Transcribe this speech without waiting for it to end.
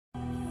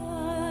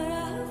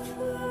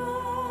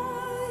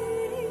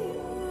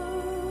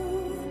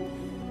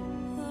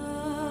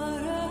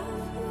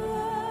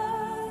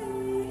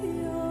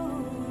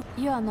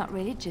You are not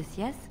religious,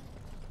 yes?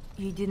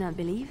 You do not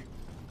believe?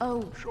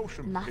 Oh, Show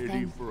some pity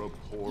nothing. for a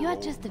poor You are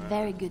old just a man.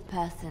 very good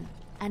person,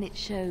 and it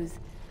shows.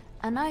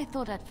 And I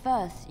thought at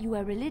first you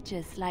were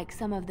religious like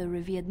some of the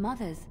revered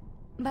mothers.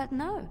 But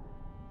no.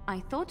 I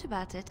thought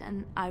about it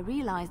and I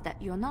realized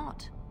that you're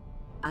not.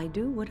 I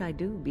do what I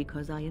do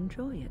because I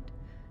enjoy it.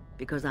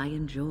 Because I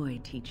enjoy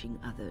teaching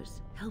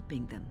others,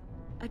 helping them.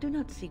 I do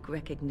not seek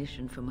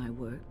recognition for my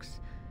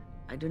works.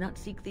 I do not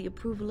seek the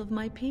approval of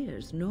my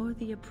peers, nor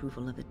the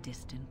approval of a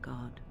distant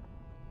god.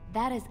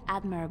 That is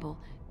admirable,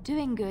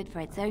 doing good for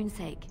its own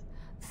sake.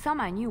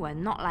 Some I knew were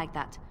not like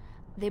that.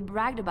 They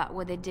bragged about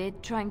what they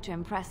did, trying to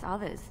impress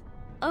others.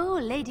 Oh,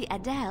 Lady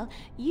Adele,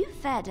 you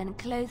fed and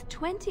clothed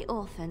 20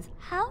 orphans.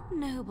 How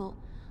noble.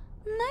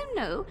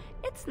 No,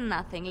 it's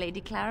nothing,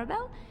 Lady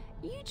Clarabelle.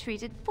 You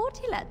treated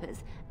 40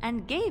 lepers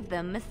and gave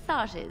them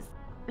massages.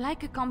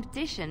 Like a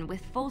competition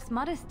with false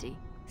modesty.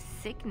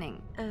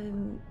 Sickening.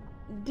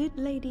 Did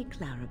Lady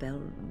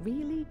Clarabelle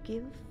really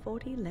give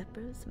 40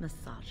 lepers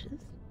massages?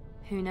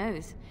 Who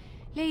knows?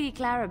 Lady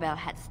Clarabelle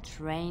had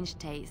strange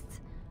tastes.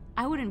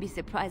 I wouldn't be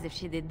surprised if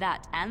she did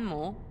that and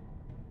more.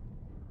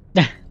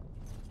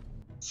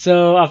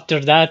 So after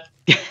that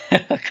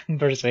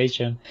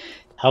conversation,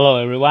 hello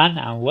everyone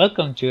and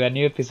welcome to a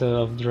new episode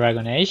of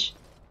Dragon Age.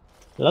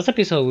 Last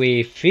episode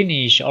we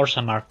finished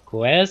Orzammar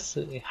quest.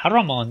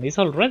 Haramon is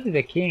already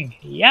the king.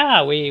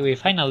 Yeah, we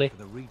finally.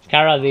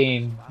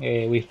 Karadin,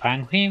 we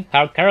found him.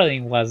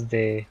 Karadin was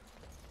the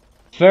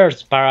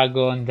first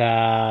paragon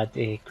that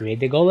created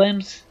the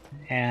golems,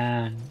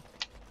 and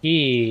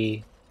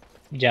he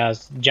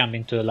just jumped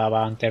into the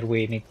lava until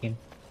we meet him.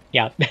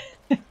 Yeah,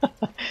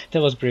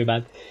 that was pretty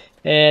bad.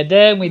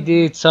 Then we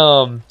did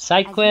some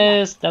side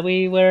quests that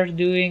we were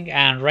doing,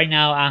 and right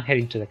now I'm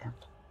heading to the camp.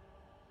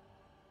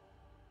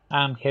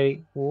 I'm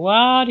heading.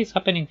 What is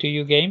happening to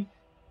you, game?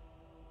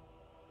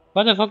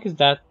 What the fuck is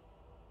that?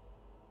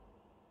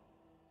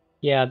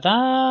 Yeah,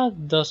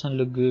 that doesn't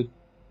look good.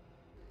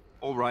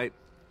 Alright,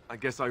 I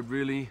guess I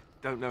really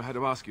don't know how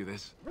to ask you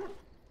this.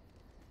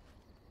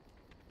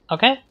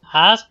 Okay,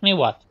 ask me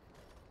what?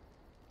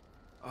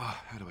 Oh,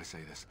 how do I say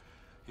this?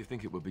 You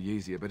think it would be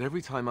easier, but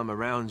every time I'm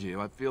around you,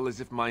 I feel as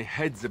if my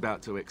head's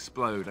about to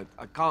explode.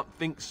 I can't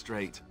think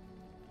straight.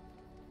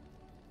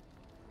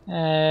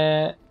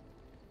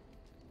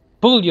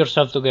 Pull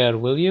yourself together,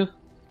 will you?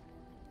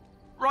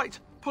 Right,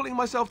 pulling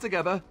myself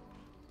together.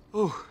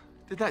 Oh,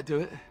 did that do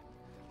it?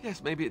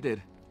 Yes, maybe it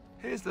did.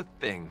 Here's the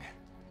thing.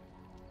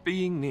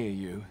 Being near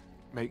you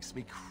makes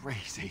me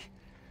crazy.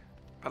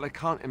 But I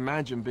can't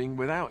imagine being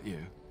without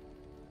you.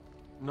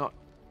 Not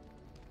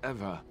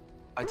ever.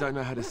 I don't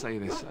know how to say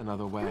this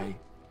another way.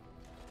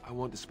 I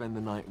want to spend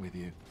the night with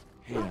you,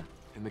 here,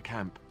 in the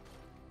camp.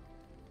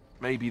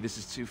 Maybe this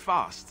is too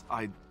fast,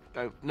 I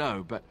don't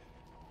know, but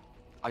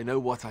I know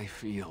what I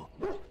feel.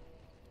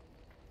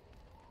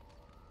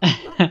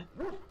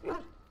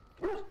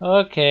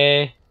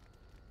 Okay.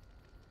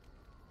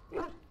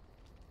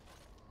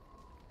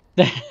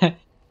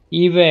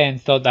 Even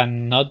thought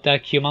I'm not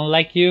that human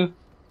like you?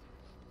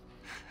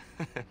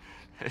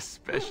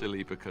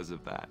 Especially because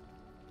of that.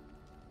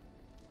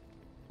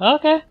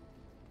 Okay.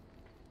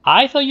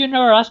 I thought you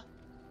never asked.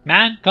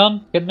 Man,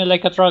 come, get me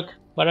like a truck,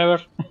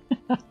 whatever.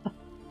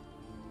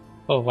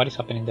 Oh, what is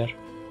happening there?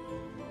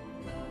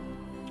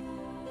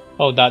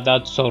 Oh,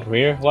 that's so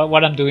rare.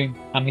 What I'm doing?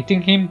 I'm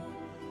eating him.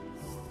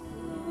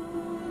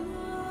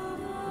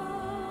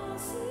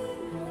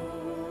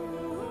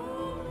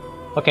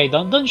 Okay,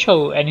 don't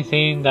show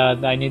anything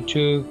that I need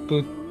to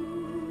put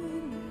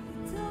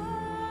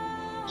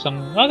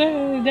some.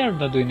 Okay, they're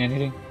not doing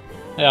anything.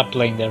 They are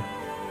playing there.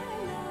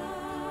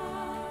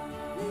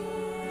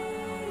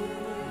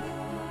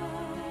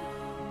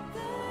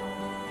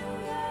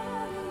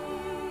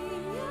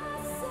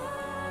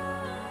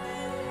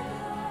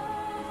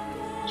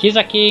 He's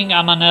a king,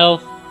 I'm an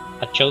elf,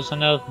 a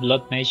chosen elf,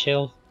 blood mage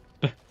elf.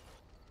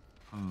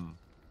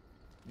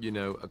 You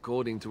know,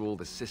 according to all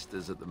the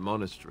sisters at the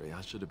monastery,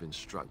 I should have been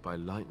struck by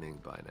lightning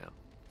by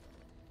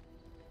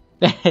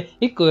now.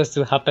 It could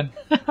still happen.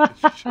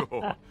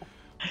 Sure.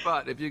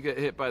 But if you get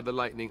hit by the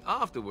lightning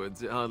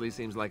afterwards, it hardly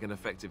seems like an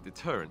effective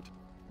deterrent.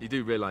 You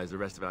do realize the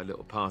rest of our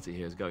little party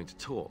here is going to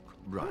talk,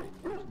 right?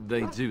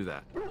 They do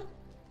that.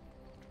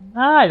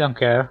 I don't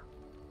care.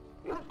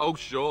 Oh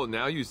sure,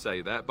 now you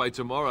say that. By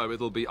tomorrow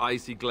it'll be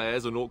icy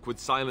glares and awkward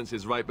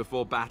silences right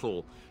before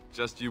battle.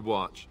 Just you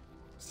watch.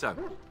 So,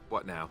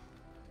 what now?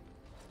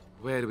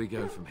 Where do we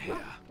go from here?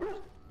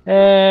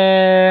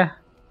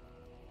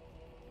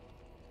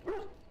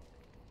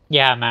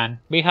 Yeah, man.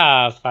 We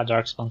have a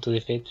Darkspawn to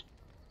defeat.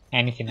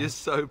 Anything You're else.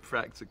 so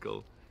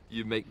practical.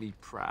 You make me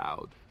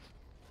proud.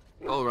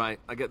 Alright,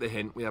 I get the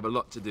hint. We have a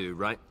lot to do,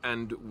 right?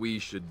 And we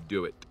should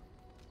do it.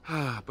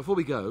 Before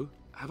we go,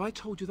 have I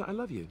told you that I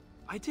love you?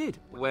 I did.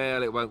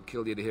 Well, it won't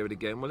kill you to hear it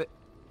again, will it?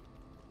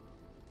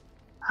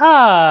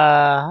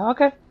 Ah,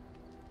 okay.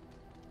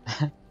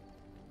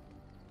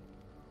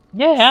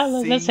 Yeah,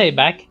 let's say it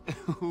back.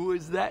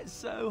 Was that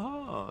so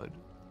hard?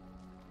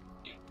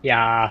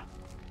 Yeah.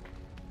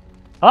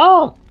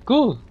 Oh,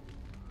 cool.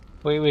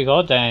 we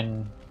got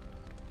and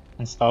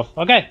stuff.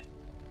 Okay,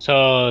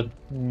 so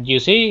you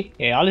see,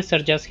 Alistair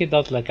just hit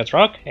out like a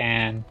truck,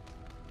 and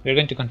we're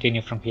going to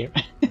continue from here.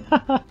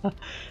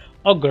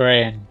 Oh,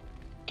 great.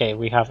 Okay,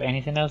 we have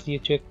anything else you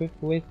to equip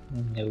with?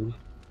 No.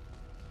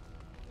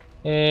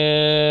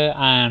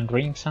 And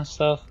rings and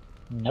stuff?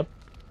 Nope.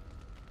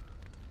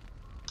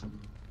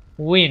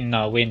 Win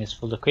is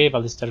full equip,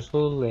 Alistair is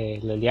full,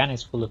 Liliana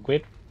is full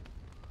equip.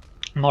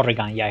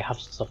 Morrigan, yeah, I have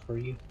stuff for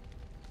you.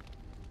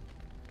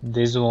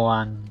 This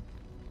one,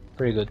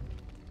 pretty good.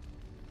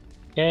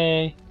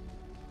 Okay.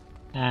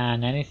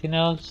 And anything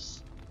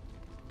else?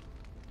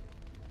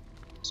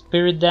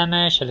 Spirit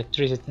damage,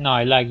 electricity. No,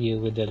 I like you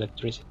with the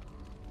electricity.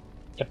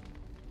 Yep.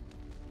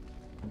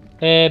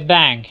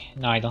 Bang.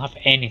 No, I don't have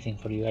anything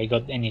for you. I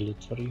got any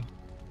loot for you.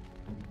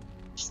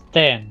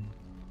 Sten.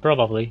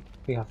 Probably.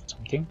 We have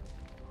something.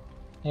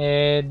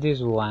 This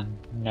one.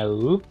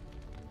 No.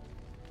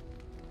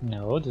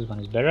 No, this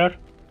one is better.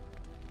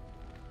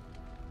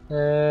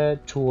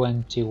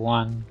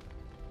 21.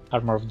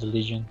 Armor of the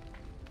Legion.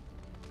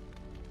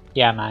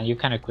 Yeah, man, you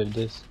can equip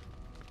this.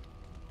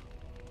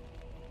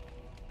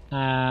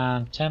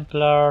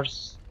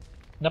 Templars.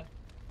 Nope.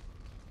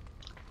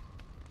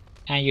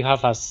 And you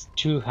have us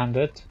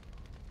two-handed.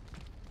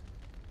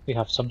 We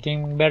have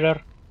something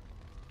better.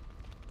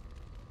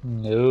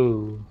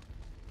 No.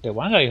 The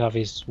one that you have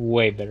is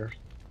way better.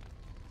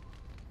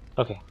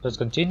 Okay, let's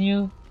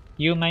continue.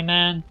 You, my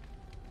man,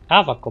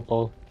 have a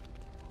couple.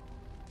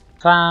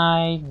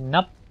 Fine.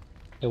 Nope.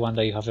 The one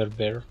that you have is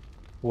better.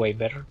 Way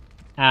better.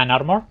 And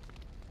armor?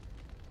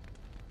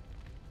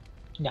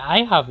 Yeah,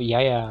 I have.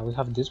 Yeah, we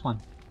have this one.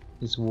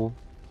 It's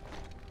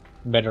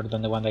better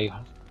than the one that you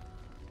have.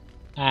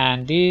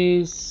 And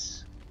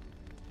this.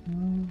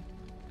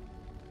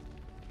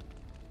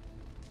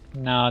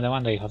 No, the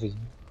one that you have is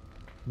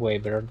way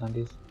better than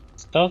this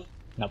stuff.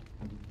 Nope.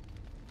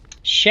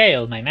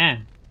 Shale, my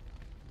man.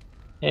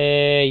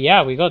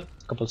 Yeah, we got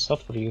a couple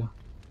stuff for you.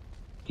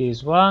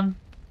 This one.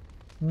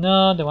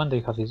 No, the one that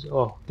you have is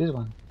this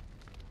one.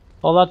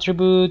 All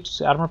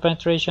attributes, armor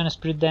penetration,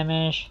 spirit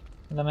damage,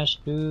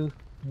 damage to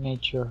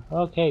nature.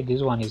 Okay,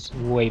 this one is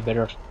way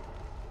better.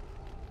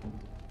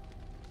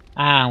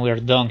 And we're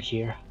done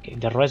here. Okay,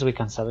 the rest we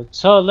can sell it.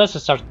 So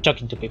let's start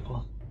talking to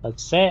people.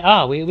 Let's say,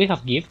 we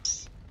have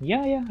gifts.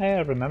 Yeah, I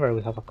remember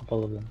we have a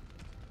couple of them.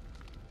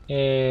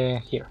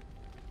 Here.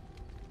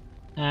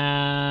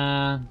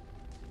 And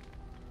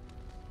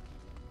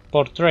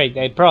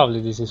portrait.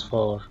 Probably this is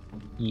for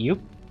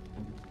you.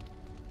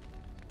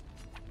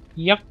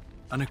 Yep.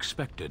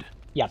 Unexpected.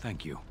 Yep.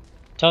 Thank you.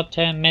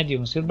 Totem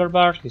medium silver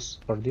bar is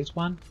for this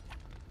one.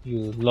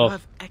 You love. You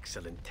have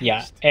excellent taste.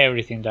 Yeah,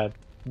 everything that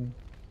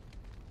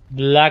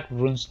black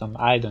runestone.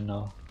 I don't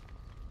know.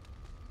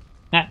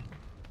 Nah.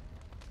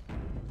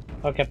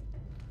 Okay.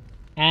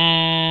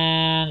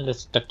 And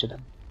let's talk to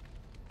them.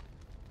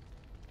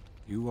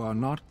 You are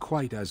not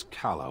quite as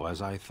callow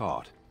as I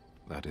thought.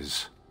 That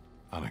is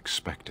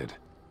unexpected.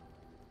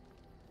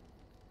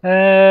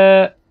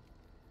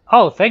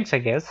 Oh, thanks, I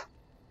guess.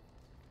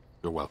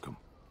 You're welcome.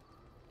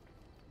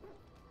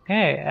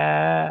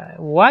 Okay,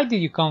 why did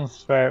you come,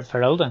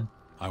 Ferelden?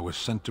 I was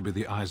sent to be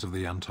the eyes of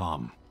the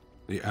Antom.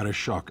 The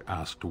Arishok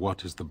asked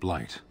what is the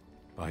Blight.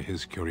 By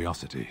his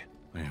curiosity,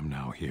 I am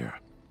now here.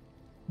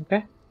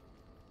 Okay.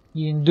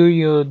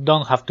 You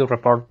don't have to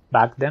report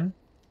back then?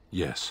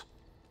 Yes.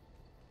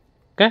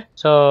 Okay,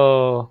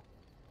 so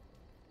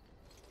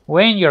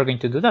when you're going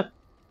to do that?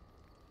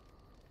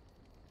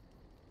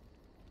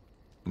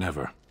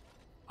 Never.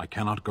 I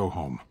cannot go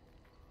home.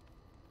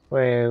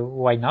 Well,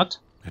 why not?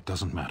 It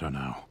doesn't matter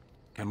now.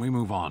 Can we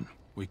move on?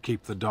 We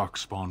keep the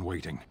Darkspawn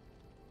waiting.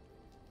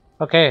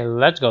 Okay,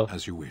 let's go.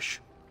 As you wish.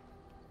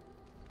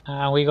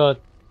 We got...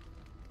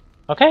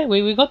 Okay,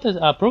 we got the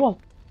approval.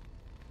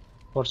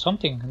 Or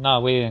something. No,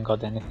 we didn't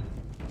got anything.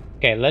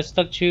 Okay, let's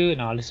talk to...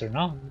 No, Alistair,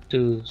 no.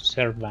 To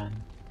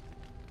Servan.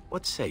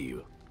 What say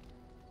you?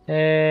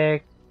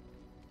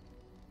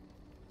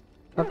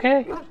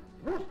 Okay.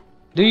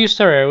 Do you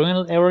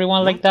serve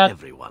everyone like that? Not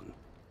everyone,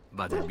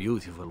 but a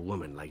beautiful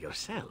woman like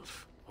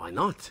yourself. Why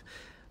not?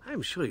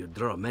 I'm sure you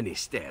draw many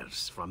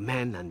stares from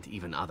men and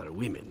even other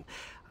women.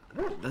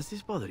 Does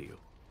this bother you?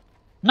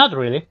 Not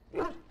really.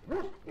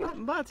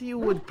 But you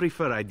would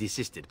prefer I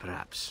desisted,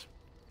 perhaps.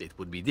 It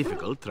would be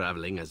difficult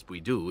traveling as we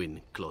do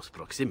in close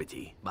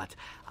proximity, but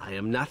I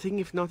am nothing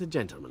if not a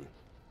gentleman.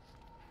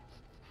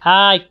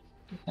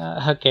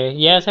 Okay,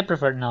 yes, I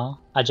prefer no.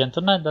 A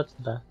gentleman, that's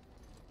bad.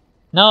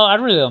 No, I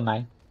really don't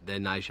mind.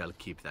 Then I shall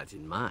keep that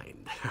in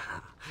mind,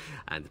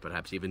 and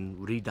perhaps even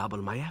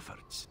redouble my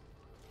efforts.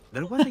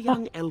 There was a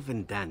young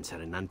elven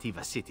dancer in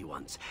Antiva City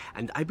once,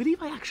 and I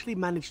believe I actually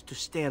managed to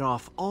stare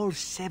off all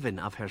 7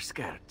 of her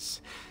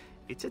skirts.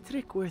 It's a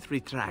trick worth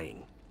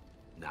retrying.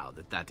 Now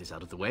that that is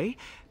out of the way,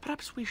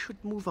 perhaps we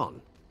should move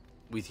on.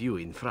 With you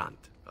in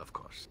front, of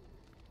course.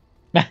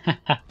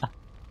 That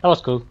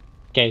was cool.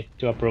 Okay,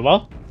 to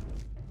approval.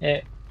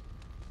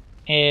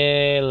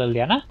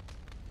 Liliana?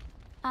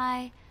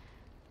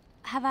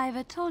 Have I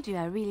ever told you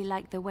I really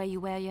like the way you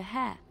wear your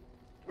hair?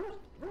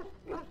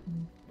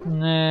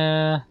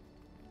 My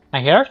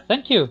hair?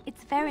 Thank you.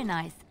 It's very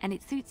nice, and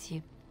it suits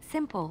you.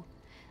 Simple.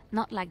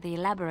 Not like the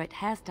elaborate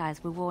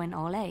hairstyles we wore in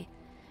Orlais.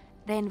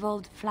 They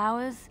involved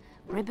flowers,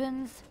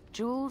 ribbons,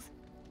 jewels.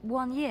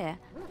 1 year,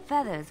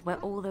 feathers were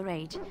all the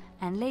rage,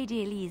 and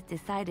Lady Elise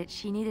decided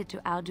she needed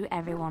to outdo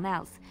everyone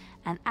else,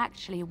 and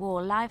actually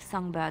wore live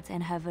songbirds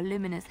in her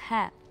voluminous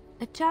hair.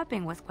 The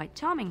chirping was quite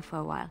charming for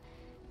a while,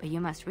 but you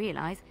must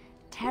realize,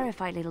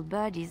 terrified little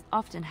birdies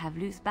often have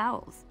loose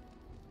bowels.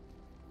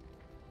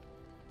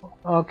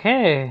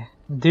 Okay,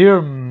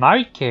 dear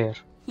Michael.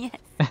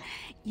 Yes,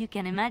 you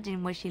can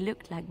imagine what she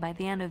looked like by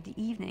the end of the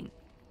evening.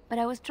 But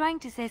I was trying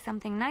to say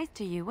something nice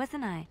to you,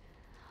 wasn't I?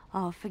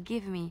 Oh,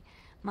 forgive me.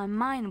 My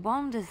mind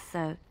wanders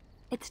so.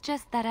 It's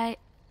just that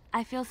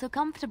I feel so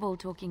comfortable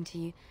talking to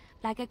you,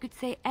 like I could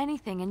say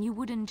anything and you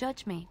wouldn't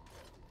judge me.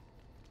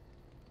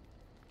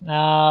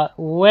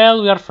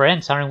 Well, we are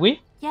friends, aren't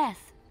we? Yes,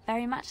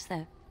 very much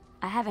so.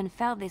 I haven't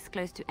felt this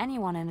close to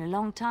anyone in a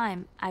long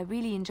time. I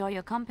really enjoy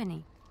your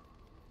company.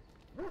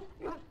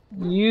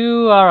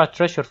 You are a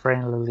treasure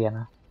friend,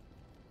 Liliana.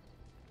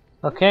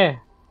 Okay.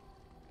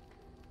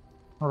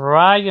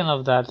 Right, enough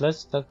of that.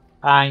 Let's talk.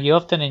 And you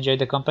often enjoy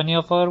the company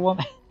of other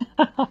women?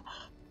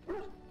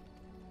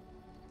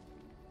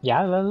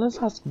 Yeah, let's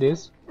ask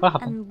this. What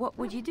happened? And what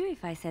would you do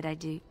if I said I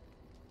do?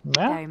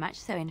 Well, Very much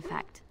so, in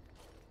fact.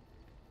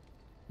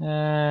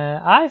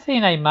 I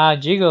think I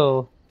might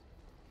jiggle.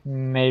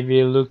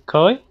 Maybe look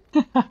coy?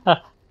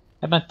 I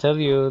might tell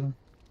you.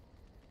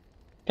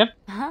 Yep.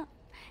 Huh?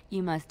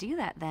 You must do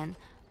that then.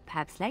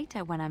 Perhaps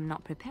later when I'm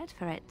not prepared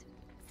for it.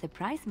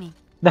 Surprise me.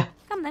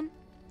 Come then,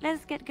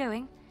 let's get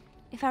going.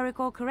 If I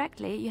recall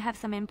correctly, you have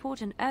some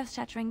important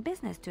earth-shattering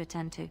business to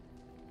attend to.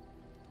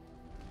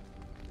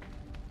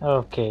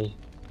 Okay.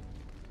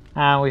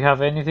 And we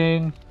have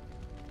anything?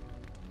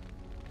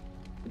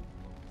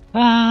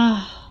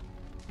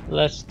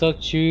 Let's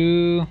talk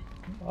to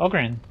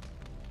Ogren.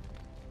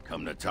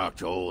 Come to talk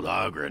to old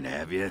Ogren,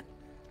 have you?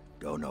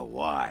 Don't know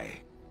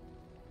why.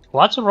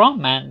 What's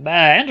wrong, man?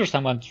 I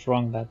understand what's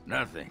wrong, but...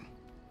 Nothing.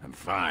 I'm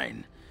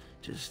fine.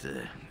 Just,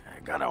 I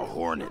got a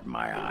hornet in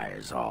my eye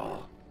is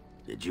all.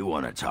 Did you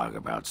want to talk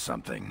about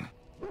something?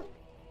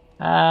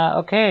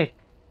 Okay.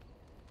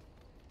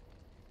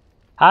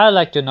 I'd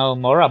like to know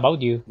more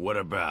about you. What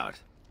about?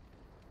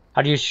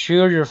 Are you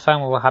sure you're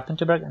fine with what happened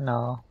to Berg?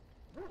 No.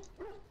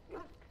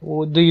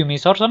 Do you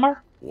miss Orzammar?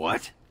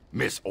 What?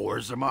 Miss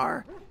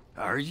Orzammar?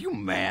 Are you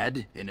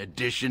mad, in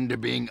addition to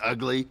being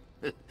ugly?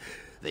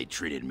 They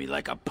treated me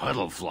like a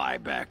puddle fly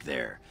back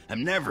there.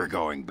 I'm never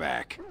going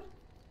back.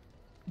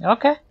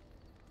 Okay.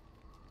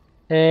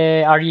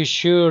 Are you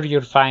sure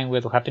you're fine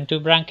with what happened to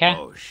Branka?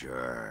 Oh,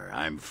 sure.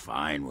 I'm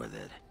fine with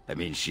it. I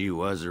mean, she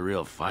was a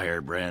real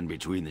firebrand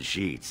between the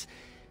sheets,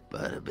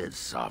 but a bit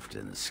soft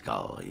in the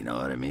skull, you know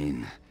what I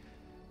mean?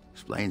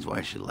 Explains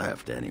why she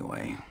left,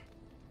 anyway.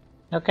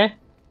 Okay.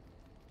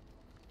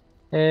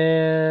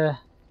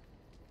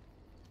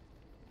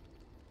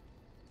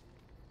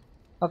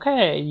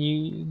 Okay,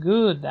 you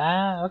good.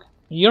 Okay.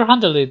 You're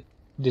handling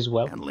this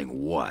well.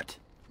 Handling what?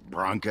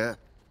 Branka?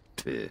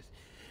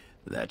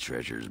 That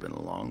treasure's been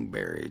long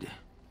buried.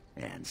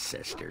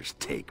 Ancestors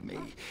take me.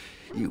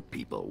 You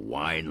people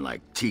whine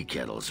like tea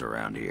kettles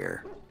around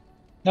here.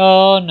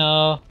 Oh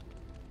no.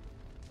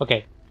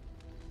 Okay.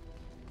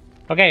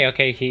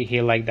 Okay,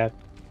 he liked that.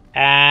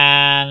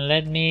 And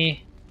let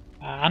me...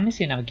 I'm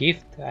missing a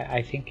gift,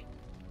 I think.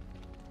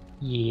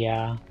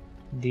 Yeah.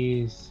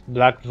 This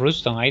black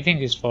rootstone, I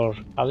think is for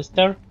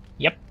Alistair.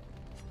 Yep.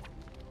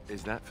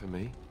 Is that for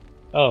me?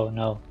 Oh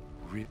no.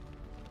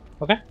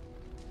 Okay.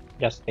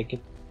 Just take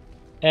it.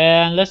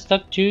 And let's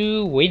talk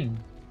to Win.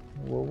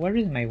 Where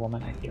is my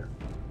woman I hear?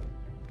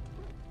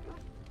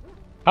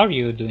 How are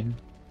you doing?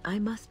 I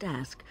must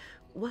ask,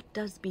 what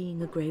does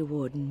being a Grey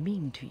Warden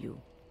mean to you?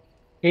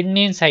 It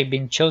means I've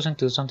been chosen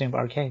to do something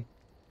arcade.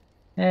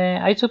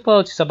 I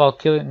suppose it's about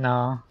killing...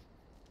 No.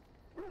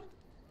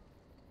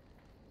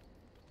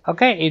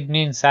 Okay, it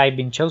means I've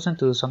been chosen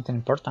to do something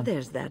important.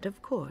 There's that,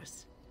 of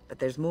course. But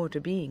there's more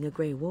to being a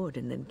Grey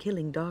Warden than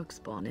killing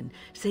Darkspawn and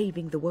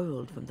saving the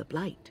world from the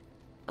Blight.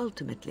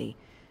 Ultimately,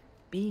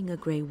 being a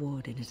Grey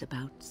Warden is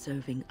about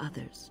serving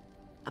others.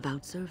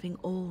 About serving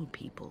all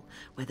people,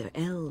 whether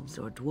elves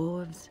or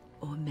dwarves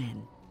or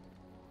men.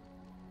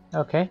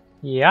 Okay,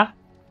 yeah.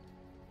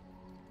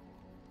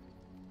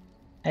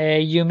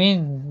 You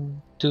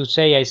mean to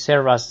say I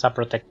serve as a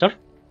protector?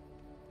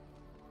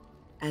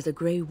 As a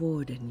Grey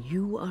Warden,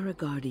 you are a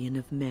guardian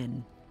of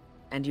men,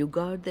 and you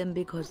guard them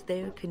because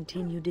their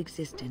continued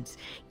existence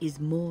is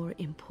more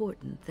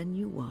important than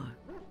you are.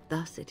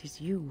 Thus it is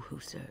you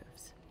who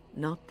serves,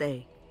 not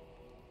they.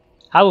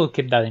 I will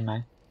keep that in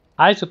mind.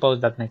 I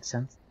suppose that makes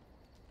sense.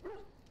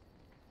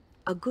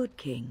 A good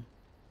king,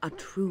 a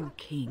true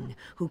king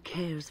who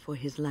cares for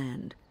his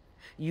land,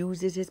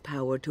 uses his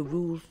power to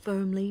rule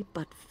firmly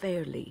but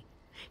fairly.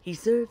 He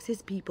serves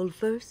his people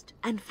first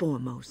and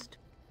foremost.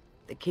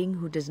 The king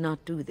who does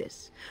not do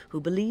this,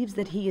 who believes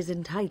that he is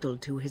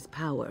entitled to his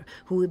power,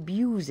 who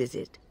abuses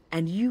it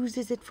and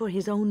uses it for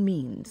his own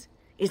means,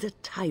 is a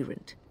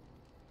tyrant.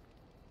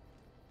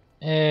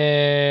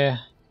 I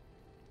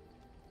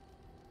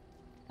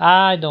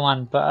don't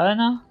want, but I don't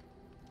know.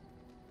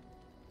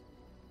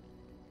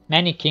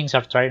 Many kings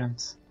are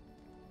tyrants.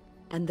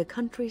 And the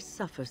country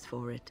suffers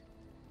for it.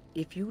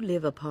 If you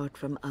live apart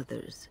from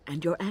others,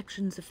 and your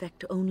actions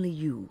affect only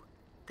you,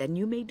 then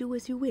you may do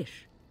as you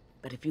wish.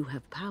 But if you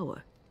have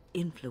power,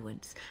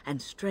 influence,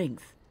 and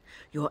strength,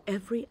 your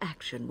every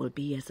action will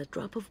be as a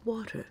drop of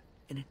water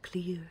in a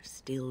clear,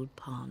 still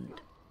pond.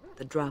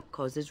 The drop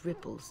causes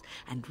ripples,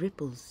 and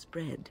ripples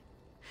spread.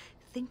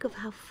 Think of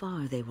how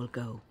far they will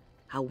go,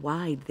 how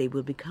wide they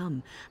will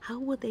become, how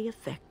will they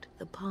affect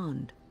the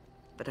pond.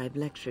 But I've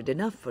lectured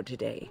enough for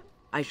today.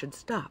 I should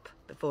stop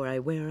before I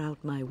wear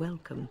out my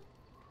welcome.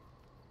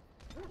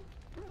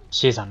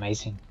 She's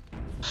amazing.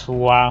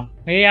 Wow.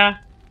 Yeah,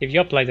 if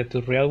you apply that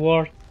to real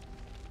world.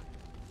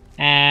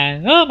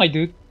 And oh my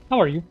dude,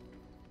 how are you?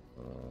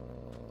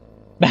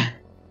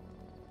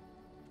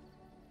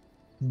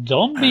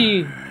 Don't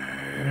be...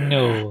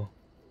 No.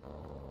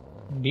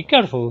 Be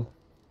careful.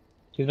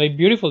 She's my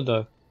beautiful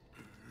dog.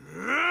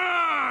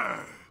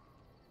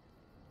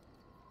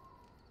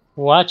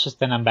 Watch,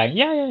 stand and bang.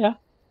 Yeah.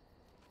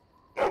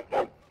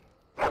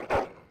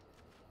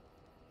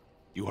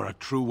 You are a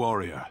true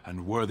warrior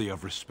and worthy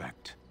of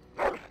respect.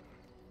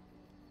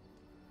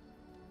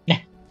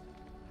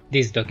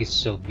 This dog is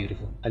so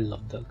beautiful. I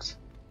love dogs.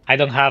 I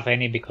don't have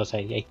any because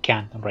I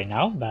can't right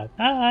now, but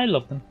I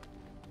love them.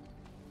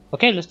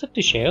 Okay, let's talk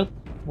to Shale.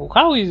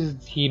 How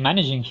is he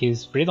managing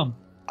his freedom?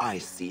 I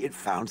see it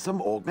found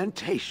some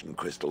augmentation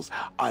crystals.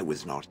 I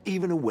was not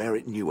even aware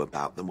it knew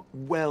about them.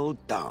 Well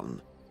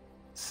done.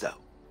 So,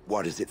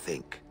 what does it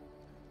think?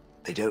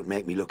 They don't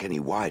make me look any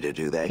wider,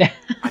 do they?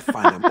 I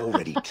find I'm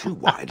already too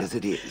wide as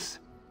it is.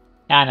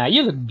 Anna,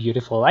 you look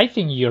beautiful. I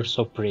think you're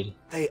so pretty.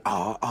 They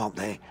are, aren't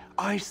they?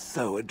 I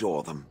so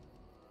adore them.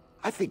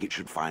 I think it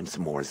should find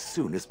some more as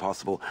soon as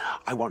possible.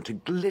 I want to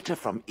glitter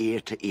from ear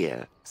to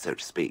ear, so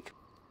to speak.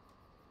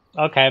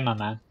 Okay, my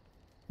man.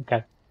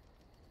 Okay.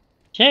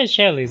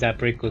 Shale is a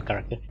pretty cool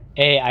character.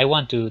 I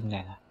want to...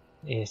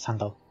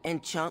 sandal.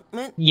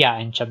 Enchantment? Yeah,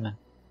 enchantment.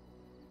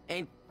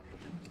 And...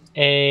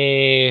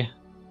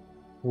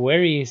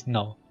 Where is...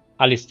 No.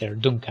 Alistair,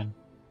 Duncan.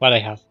 What I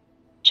have?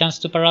 Chance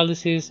to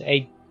paralysis,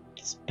 8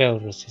 spell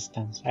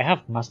resistance. I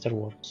have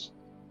masterworks.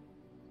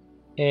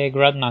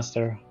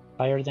 Grandmaster.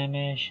 Fire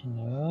damage?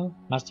 No.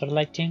 Master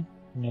lighting?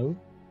 No.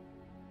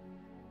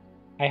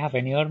 I have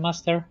any other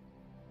master?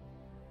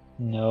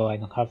 No, I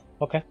don't have.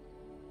 Okay.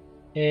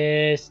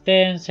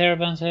 Sten,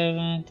 Servant,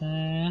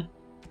 an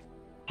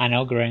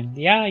Ogre.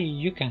 Yeah,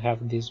 you can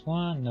have this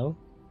one. No.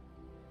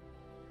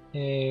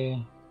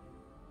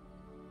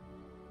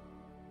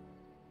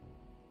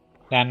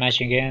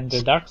 Damage again. The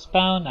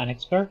Darkspawn, an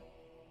expert.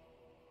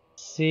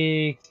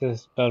 6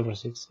 spell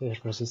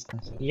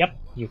resistance. Yep,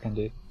 you can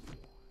do it.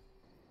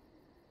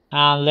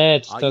 And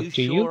let's talk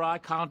to you. Are you sure I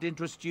can't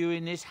interest you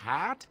in this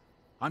hat?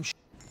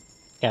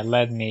 Yeah,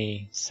 let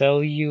me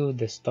sell you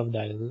the stuff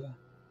that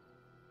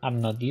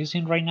I'm not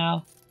using right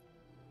now.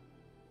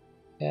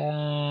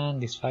 And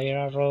these fire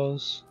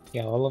arrows.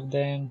 Yeah, all of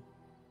them.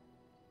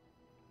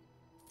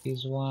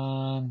 This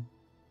one.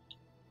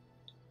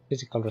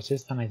 Physical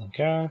resistance, I don't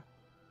care.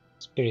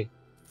 Spirit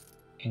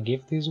can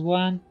give this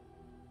one.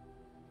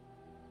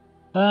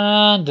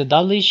 And the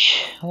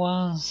Dalish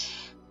ones.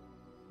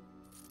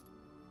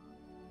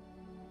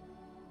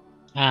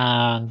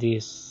 And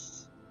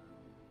this.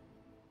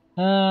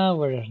 Where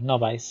are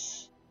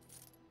novice?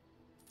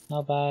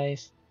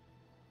 Novice.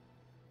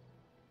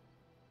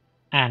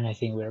 And I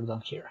think we are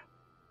done here.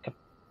 Okay.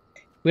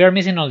 We are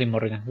missing only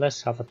Morrigan.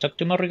 Let's have a talk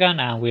to Morrigan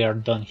and we are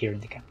done here in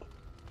the camp.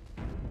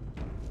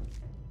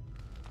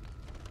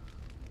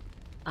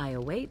 I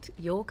await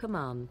your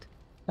command.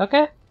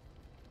 Okay.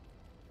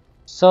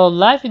 So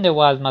life in the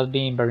wild must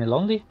be very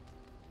lonely.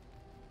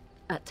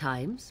 At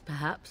times,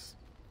 perhaps.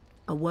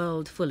 A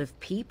world full of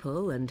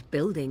people and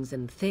buildings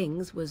and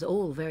things was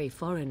all very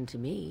foreign to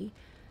me.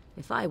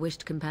 If I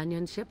wished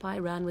companionship, I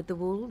ran with the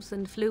wolves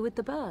and flew with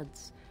the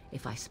birds.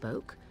 If I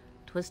spoke,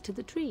 'twas to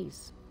the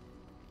trees.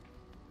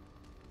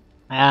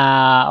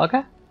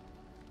 Okay.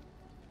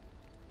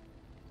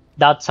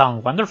 That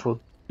sounds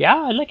wonderful. Yeah,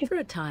 I like it. For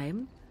a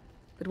time,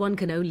 but one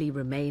can only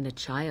remain a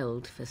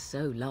child for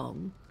so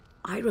long.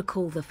 I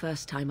recall the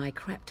first time I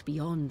crept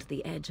beyond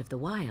the edge of the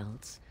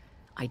wilds.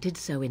 I did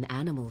so in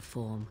animal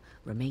form,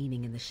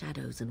 remaining in the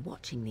shadows and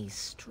watching these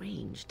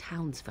strange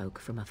townsfolk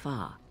from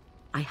afar.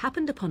 I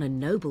happened upon a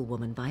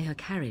noblewoman by her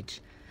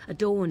carriage,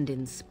 adorned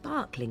in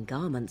sparkling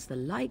garments the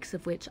likes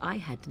of which I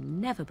had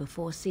never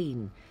before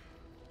seen.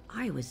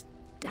 I was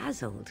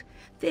dazzled.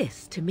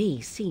 This, to me,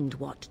 seemed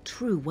what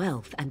true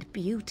wealth and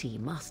beauty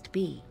must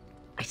be.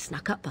 I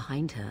snuck up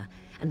behind her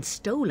and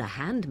stole a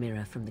hand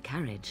mirror from the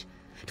carriage.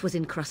 'Twas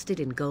encrusted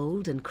in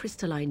gold and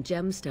crystalline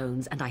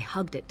gemstones, and I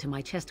hugged it to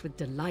my chest with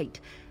delight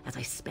as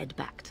I sped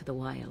back to the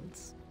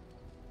wilds.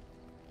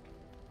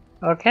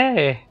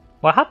 Okay,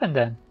 what happened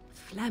then?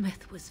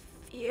 Flemeth was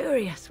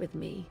furious with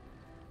me.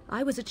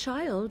 I was a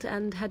child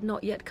and had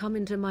not yet come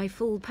into my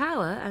full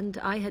power, and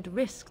I had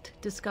risked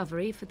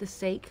discovery for the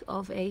sake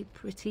of a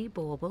pretty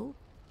bauble.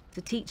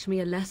 To teach me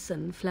a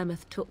lesson,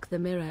 Flemeth took the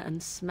mirror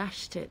and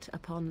smashed it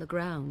upon the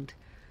ground.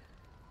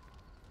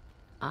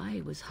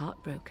 I was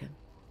heartbroken.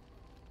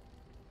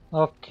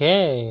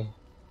 Okay.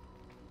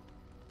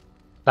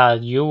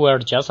 But you were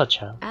just a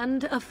child.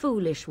 And a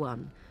foolish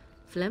one.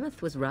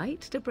 Flemeth was right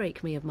to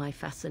break me of my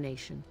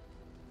fascination.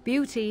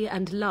 Beauty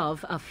and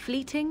love are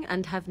fleeting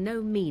and have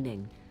no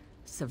meaning.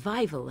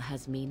 Survival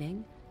has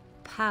meaning.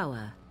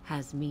 Power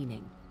has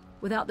meaning.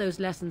 Without those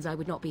lessons, I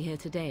would not be here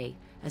today,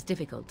 as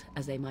difficult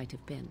as they might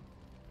have been.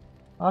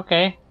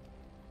 Okay.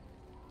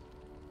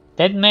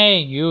 That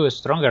made you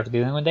stronger,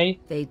 didn't they?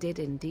 They did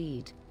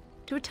indeed.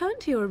 To return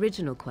to your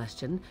original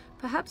question,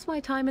 perhaps my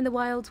time in the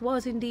wilds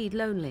was indeed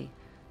lonely,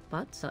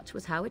 but such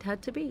was how it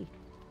had to be.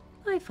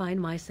 I find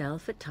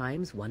myself at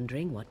times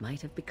wondering what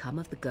might have become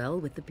of the girl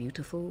with the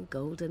beautiful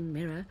golden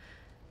mirror,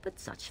 but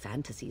such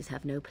fantasies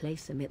have no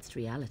place amidst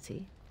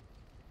reality.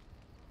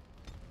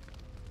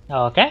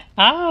 Okay.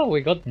 Ah,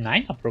 we got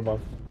 9 approval.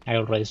 I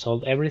already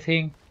sold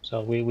everything,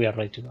 so we are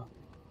ready to go.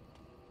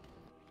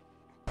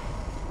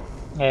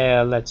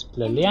 Let's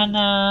play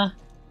Liana,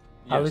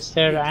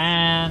 Alistair,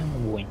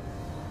 and win.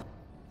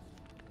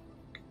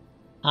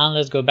 And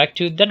let's go back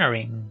to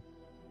Denerim.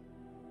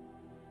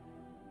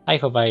 I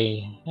hope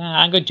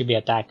I'm going to be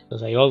attacked,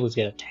 because I always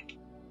get attacked.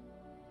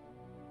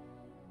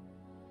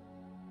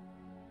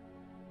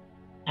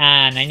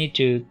 And I need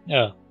to...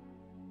 oh.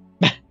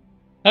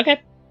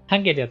 Okay,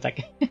 I'm getting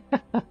attacked.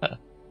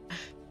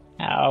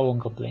 I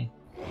won't complain.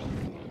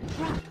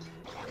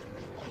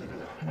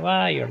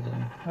 Why you're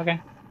doing?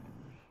 Okay.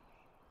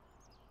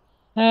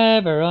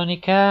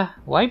 Veronica.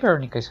 Why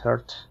Veronica is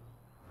hurt?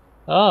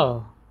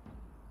 Oh.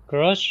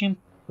 Crushing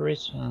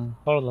Prison.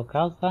 Horlock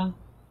Alpha.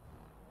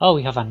 Oh,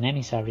 we have an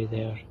emissary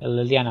there.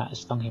 Liliana,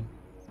 stun him.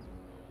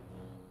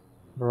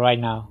 Right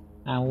now.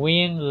 And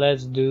win,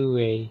 let's do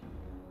a...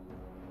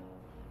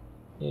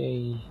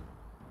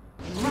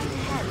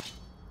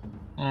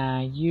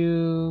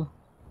 you...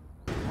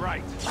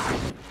 Right.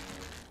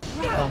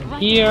 Come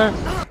here.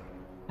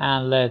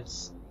 And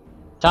let's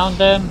down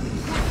them.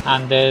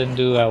 And then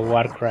do a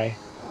war cry.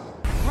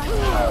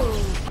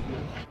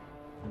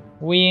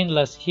 Win,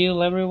 let's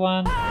heal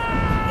everyone.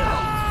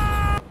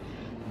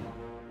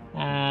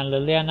 And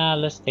Liliana,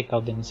 let's take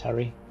out the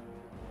emissary.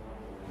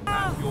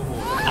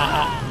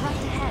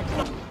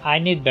 I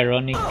need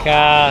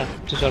Veronica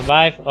to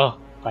survive. Oh,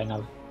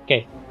 finally.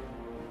 Okay.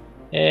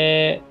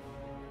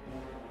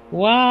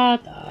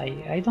 What?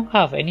 I don't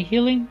have any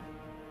healing?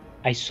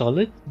 I sold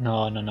it?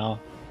 No.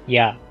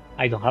 Yeah,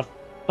 I don't have.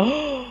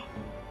 Oh,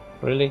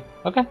 really?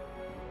 Okay.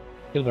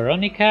 Kill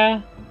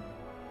Veronica.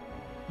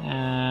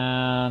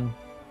 And...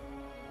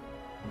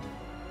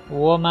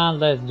 woman,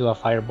 let's do a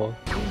fireball.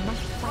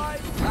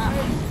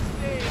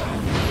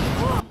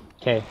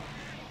 Okay.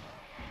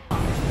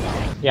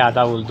 Yeah,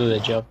 that will do the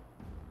job.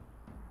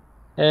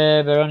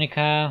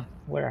 Veronica,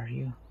 where are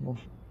you? Move.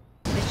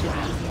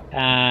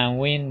 And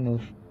Win,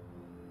 move.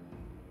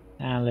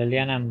 And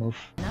Liliana, move.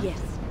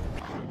 Yes.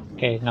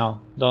 Okay,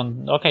 no,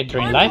 don't. Okay,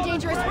 drain life.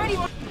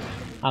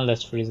 And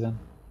let's freeze them.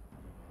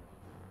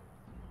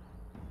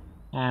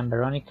 And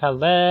Veronica,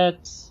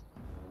 let's.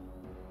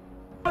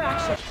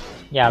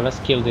 Yeah, let's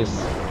kill this.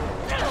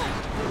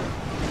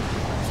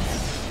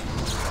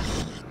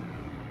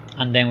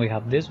 And then we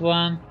have this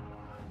one.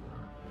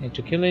 Need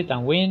to kill it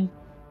and win.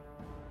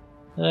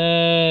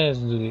 Let's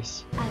do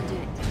this. I'll do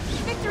it.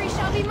 Victory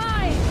shall be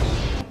mine!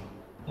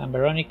 And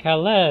Veronica,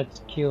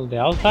 let's kill the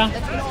alpha.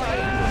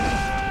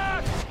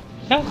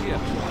 Yeah.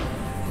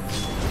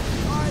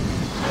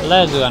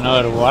 Let's do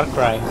another war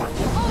cry.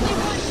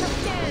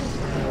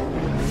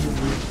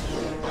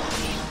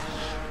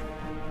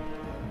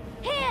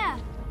 Here!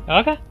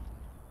 Okay.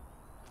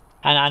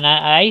 And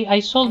I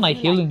sold my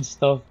healing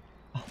stuff.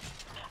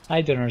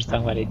 I don't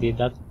understand why I did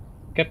that.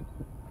 Okay.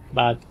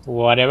 But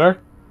whatever.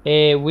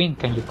 Win,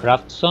 can you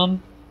craft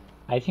some?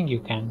 I think you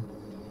can.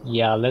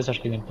 Yeah, lesser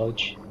healing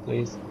pouch,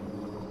 please.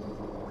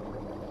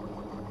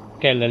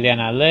 Okay,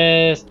 Liliana,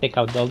 let's take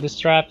out all these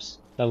traps.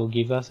 That will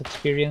give us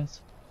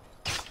experience.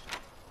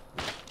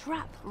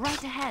 Trap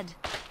right ahead.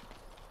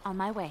 On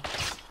my way.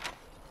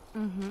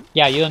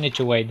 Yeah, you don't need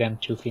to wait them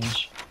to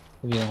finish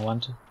if you don't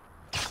want to.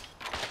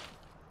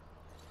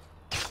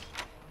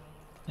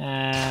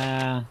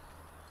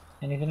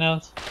 Anything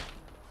else?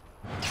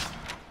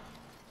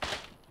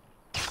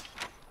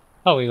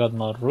 Oh, we got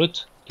more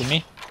root. Give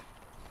me.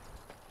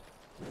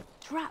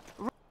 Trap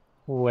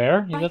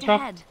Where is right the trap?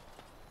 ahead.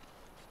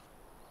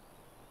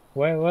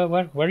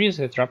 Where is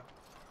the trap?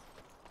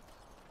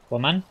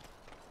 Woman?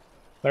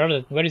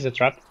 Where is the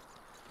trap?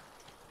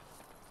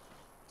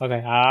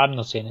 Okay, I'm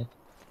not seeing it.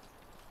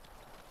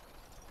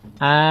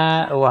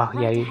 Wow,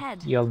 yeah,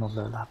 you almost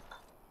leveled up.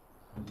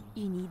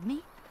 You need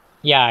me?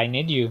 Yeah, I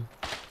need you.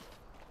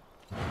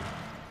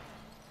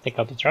 Take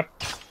out the trap.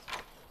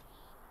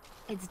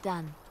 It's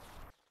done.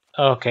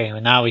 Okay,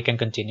 now we can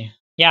continue.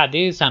 Yeah,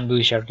 these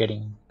ambush are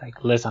getting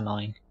like less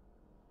annoying.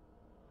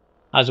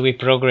 as we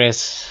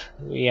progress,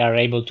 we are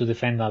able to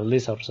defend at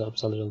least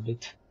ourselves a little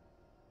bit.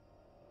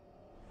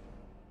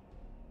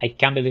 I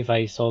can't believe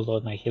I sold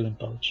out my healing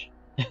pouch.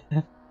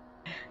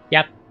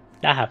 Yep,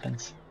 that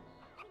happens.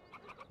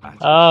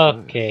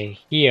 Okay,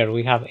 here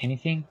we have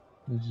anything?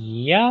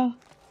 Yeah.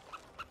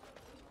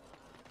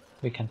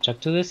 We can talk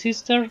to the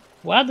sister.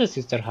 What the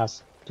sister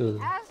has to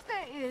do? As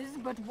there is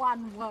but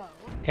one world.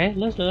 Okay,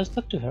 let's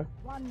talk to her.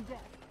 One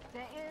death.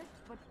 There is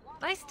but one.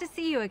 Nice to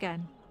see you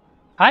again.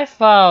 I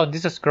found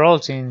these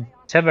scrolls in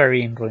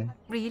Denerim ruin.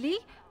 Really?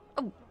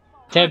 Oh,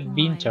 Denerim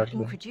my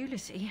ruin.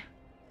 incredulity.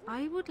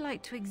 I would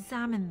like to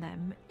examine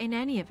them in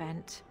any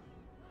event.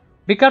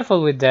 Be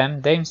careful with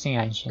them, they seem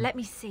ancient. Let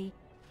me see.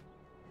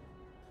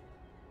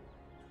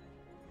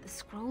 The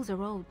scrolls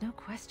are old, no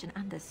question,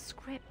 and the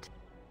script.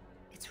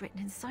 It's written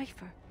in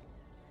cipher.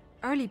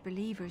 Early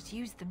believers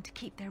used them to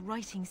keep their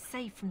writings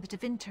safe from the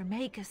Divinter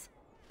Magus.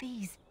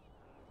 These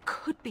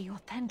could be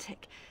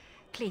authentic.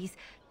 Please,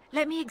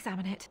 let me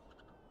examine it.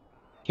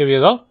 Here you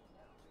go.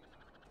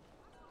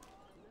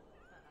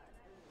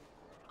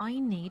 I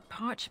need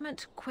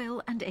parchment,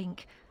 quill, and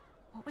ink.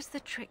 What was the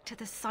trick to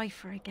the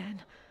cipher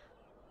again?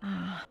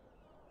 Ah.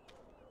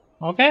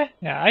 Okay,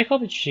 yeah, I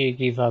hope she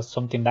gives us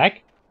something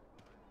back.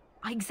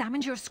 I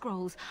examined your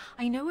scrolls.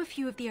 I know a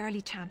few of the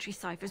early chantry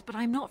ciphers, but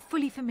I'm not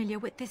fully familiar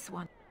with this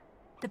one.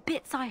 The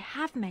bits I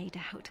have made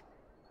out.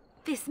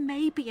 This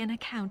may be an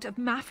account of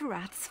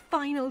Maferath's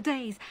final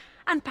days,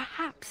 and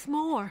perhaps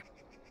more.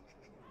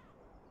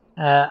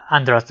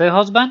 Andraste's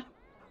husband?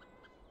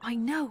 I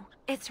know,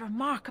 it's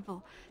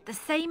remarkable. The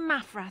same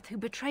Maferath who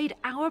betrayed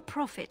our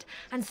prophet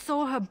and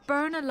saw her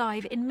burn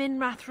alive in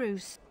Minrath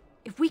Rus.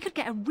 If we could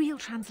get a real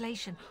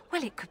translation,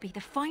 well, it could be the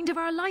find of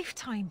our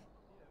lifetime.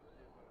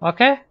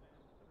 Okay.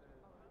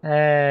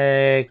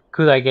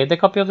 Could I get the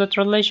copy of the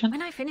translation?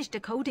 When I finish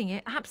decoding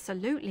it,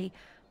 absolutely.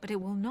 But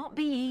it will not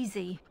be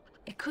easy.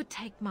 It could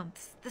take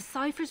months. The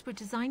ciphers were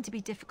designed to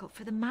be difficult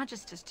for the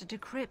Magisters to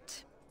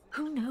decrypt.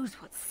 Who knows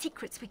what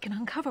secrets we can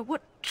uncover,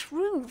 what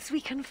truths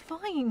we can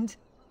find.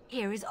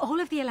 Here is all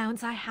of the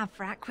allowance I have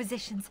for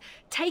acquisitions.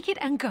 Take it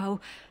and go.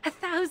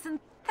 1,000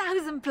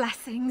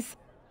 blessings.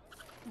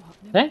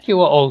 Thank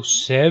you. Oh,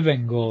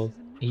 7 gold.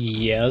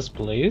 Yes,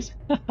 please.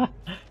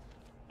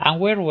 And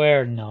where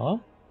were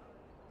no?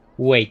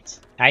 Wait,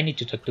 I need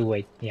to talk to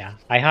Wait. Yeah,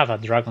 I have a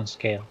dragon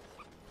scale.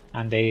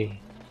 And they...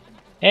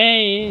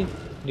 Hey,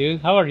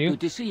 dude, how are you?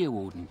 Good to see you,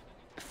 Warden.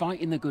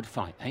 Fighting the good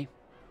fight, eh?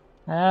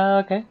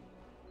 Okay.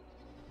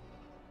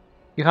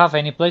 You have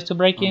any place to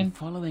break in? I'm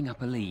following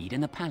up a lead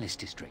in the Palace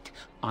District.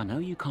 I know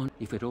you can't...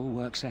 If it all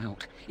works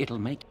out, it'll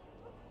make...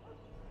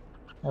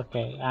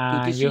 Okay,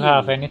 and you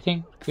have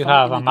anything? You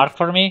have a mark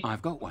for me?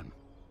 I've got one.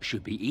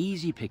 Should be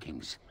easy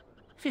pickings.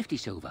 50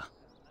 silver.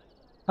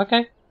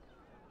 Okay.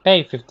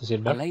 Pay 50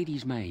 silver. A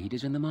lady's maid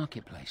is in the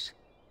marketplace.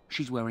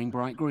 She's wearing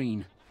bright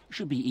green.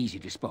 Should be easy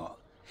to spot.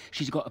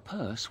 She's got a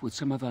purse with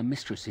some of her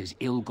mistress's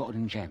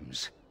ill-gotten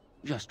gems.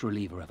 Just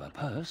relieve her of her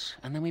purse,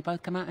 and then we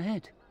both come out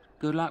ahead.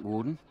 Good luck,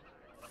 Warden.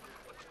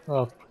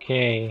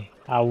 Okay,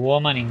 a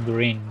woman in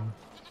green.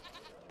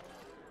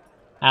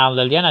 And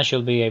Liliana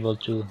should be able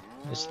to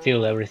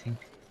steal everything.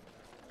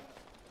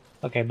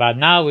 Okay, but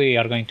now we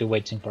are going to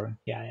Wait's important.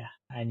 Yeah.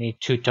 I need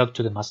to talk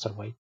to the Master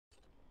Wait,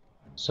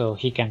 so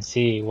he can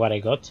see what I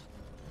got.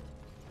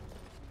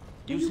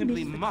 You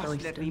simply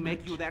must let me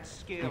make you that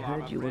scale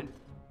armor, friend.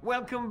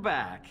 Welcome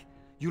back.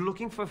 You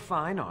looking for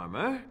fine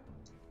armor?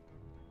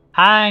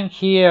 I'm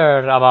here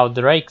about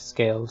Drake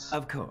scales.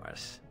 Of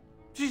course.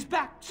 She's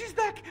back! She's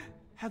back!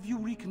 Have you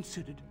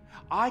reconsidered?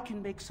 I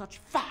can make such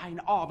fine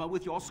armor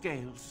with your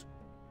scales.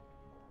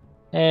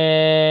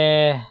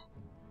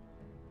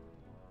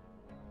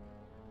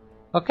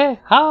 Okay,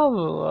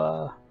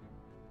 how...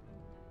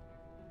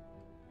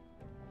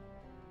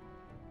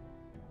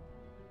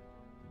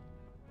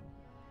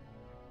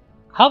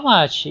 How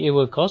much it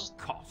will cost?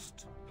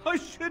 Cost? I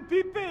should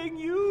be paying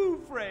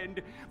you,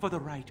 friend, for the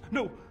right,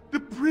 no, the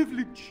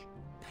privilege.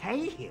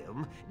 Pay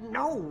him?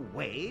 No,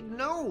 Wade,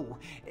 no.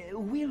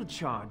 We'll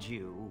charge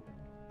you.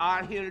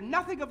 I'll hear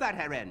nothing of that,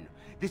 Heron.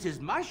 This is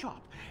my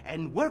shop,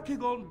 and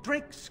working on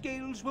Drake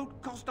scales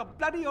won't cost a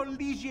bloody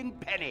Orlesian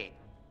penny.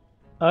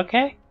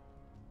 Okay.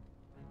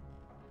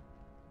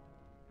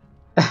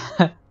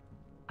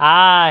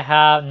 I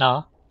have...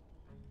 no.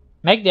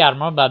 Make the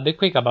armor, but be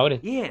quick about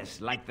it.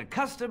 Yes, like the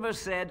customer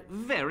said,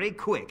 very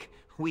quick.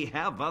 We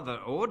have other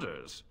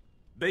orders.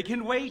 They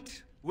can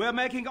wait. We're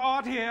making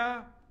art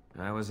here.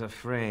 I was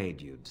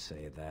afraid you'd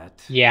say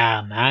that.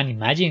 Yeah, man,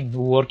 imagine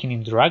working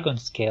in dragon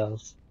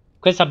scales.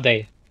 Quest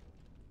update.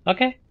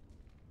 Okay.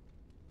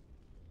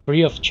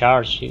 Free of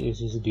charge.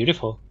 This is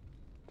beautiful.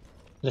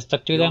 Let's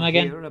talk to them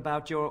again. Hear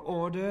about your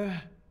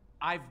order?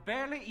 I've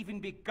barely even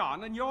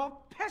begun and you're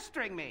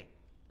pestering me.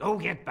 Oh,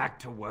 get back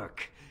to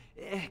work.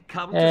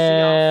 Come to see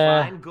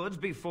our fine goods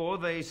before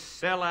they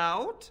sell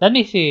out? Let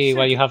me see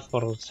what you have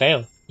for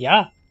sale.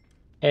 Yeah.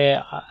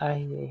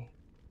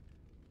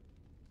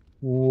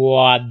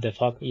 What the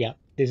fuck? Yeah,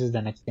 this is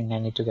the next thing I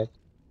need to get.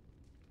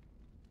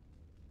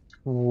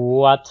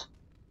 What?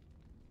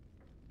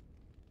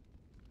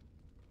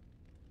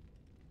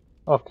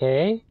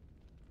 Okay.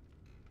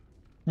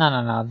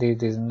 No.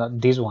 This not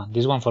this one.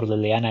 This one for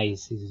Liliana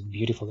is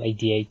beautiful.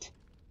 88.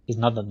 It's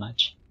not that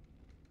much.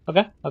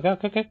 Okay.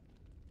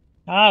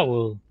 I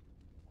will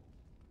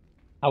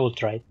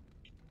try it.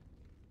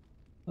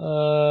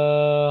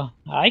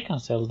 I can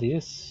sell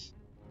this.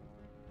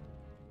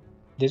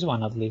 This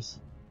one at least.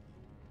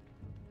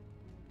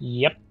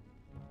 Yep.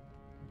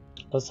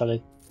 Let's sell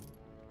it.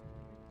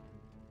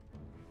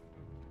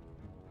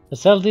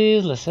 Let's sell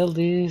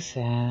this.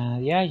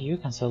 Yeah, you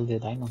can sell the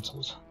diamonds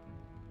also.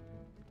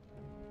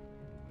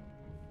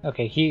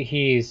 Okay,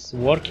 he is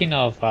working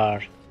off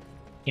our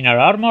inner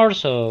armor,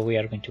 so we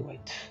are going to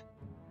wait.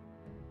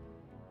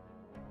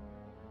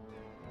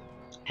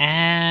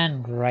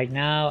 And right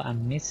now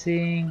I'm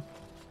missing,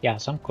 yeah,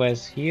 some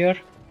quests here.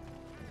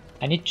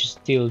 I need to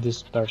steal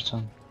this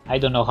person. I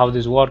don't know how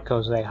this works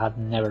because I had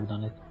never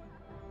done it.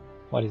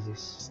 What is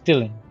this?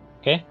 Stealing.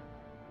 Okay.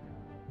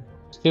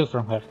 Steal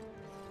from her.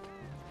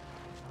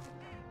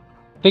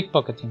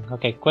 Pickpocketing.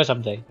 Okay, quest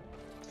update.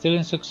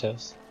 Stealing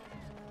success.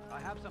 I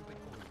have something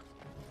for you.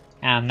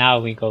 And now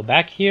we go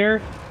back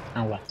here.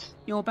 And what?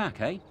 You're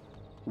back, eh?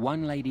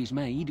 One lady's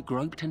maid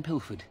groped and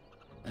pilfered.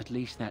 At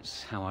least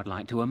that's how I'd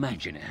like to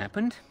imagine it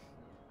happened.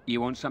 You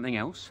want something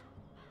else?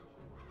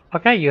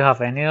 Okay, you have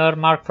any other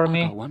mark for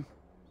me? I got one.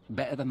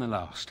 Better than the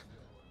last.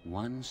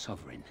 1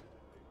 sovereign.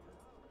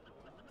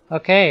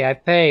 Okay, I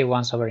pay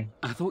 1 sovereign.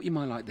 I thought you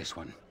might like this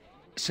one.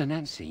 Sir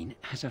Nancine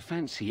has a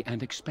fancy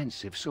and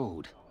expensive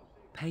sword.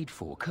 Paid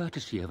for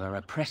courtesy of her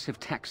oppressive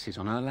taxes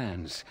on her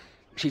lands.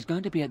 She's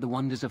going to be at the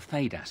wonders of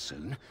Thedas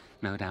soon,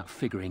 no doubt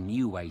figuring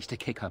new ways to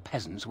kick her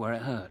peasants where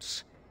it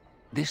hurts.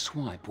 This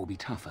swipe will be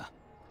tougher.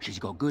 She's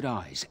got good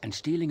eyes, and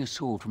stealing a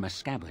sword from a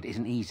scabbard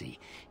isn't easy.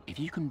 If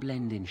you can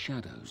blend in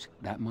shadows,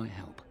 that might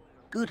help.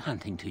 Good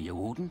hunting to you,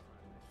 Warden.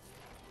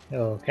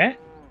 Okay.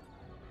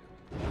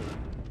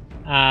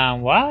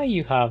 Why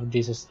you have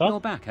this stuff? You're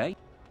back, eh?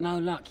 No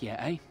luck yet,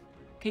 eh?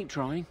 Keep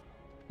trying.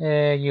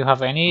 You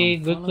have any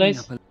good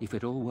place? If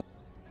it all works.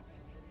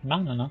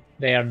 No.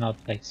 They are not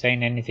like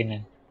saying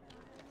anything.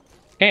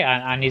 Okay,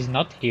 and it's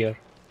not here.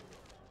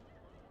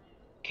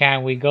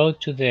 Can we go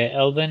to the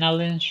Elven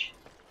Alliance?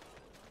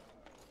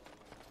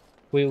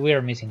 We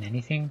are missing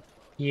anything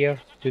here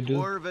to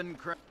do.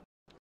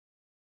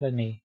 Let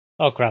me.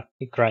 Oh crap!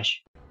 It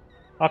crashed.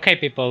 Okay,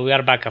 people, we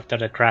are back after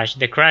the crash.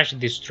 The crash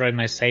destroyed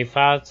my save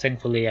out.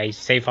 Thankfully, I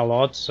save a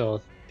lot,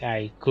 so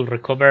I could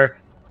recover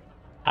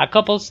a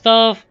couple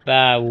stuff.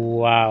 But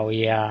wow,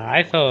 yeah,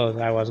 I thought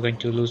I was going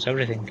to lose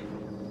everything.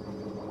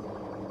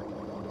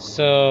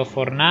 So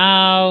for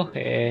now,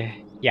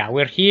 yeah,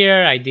 we're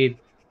here.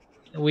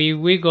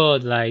 We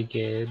got like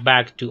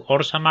back to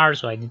Orzammar,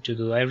 so I need to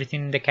do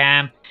everything in the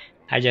camp.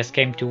 I just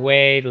came to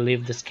wait,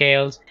 leave the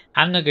scales.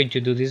 I'm not going to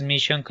do this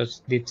mission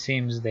because it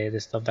seems the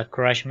stuff that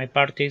crashed my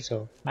party,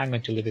 so I'm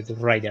going to leave it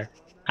right there.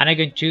 And I'm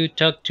going to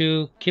talk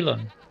to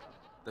Kilon.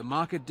 The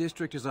market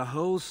district is a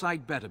whole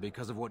sight better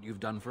because of what you've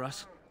done for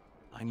us.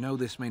 I know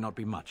this may not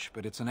be much,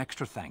 but it's an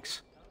extra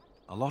thanks.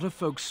 A lot of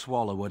folks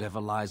swallow whatever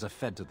lies are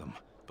fed to them,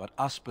 but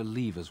us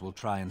believers will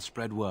try and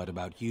spread word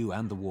about you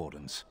and the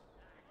Wardens.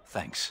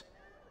 Thanks.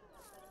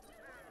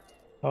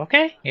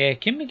 Okay, yeah,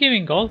 keep me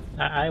giving gold.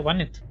 I want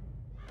it.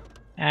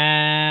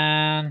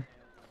 And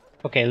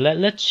okay,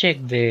 let's check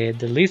the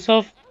list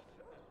of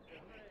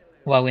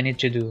what we need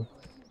to do.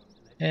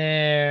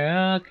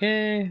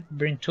 Okay,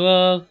 bring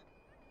 12.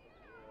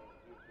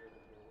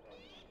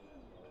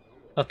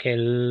 Okay,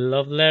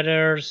 love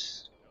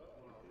letters.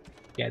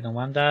 Yeah, I don't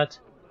want that.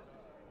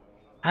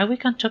 We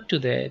can talk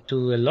to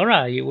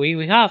Laura.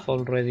 We have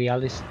already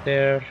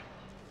Alistair.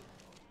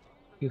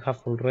 You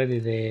have already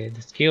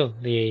the skill.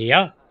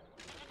 Yeah.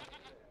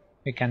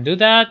 We can do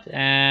that.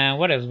 And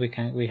what else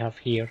we have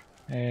here?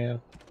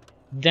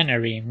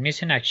 Denerim,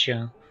 missing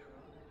action.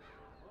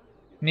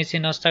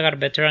 Missing Ostagar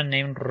veteran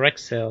named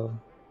Rexel.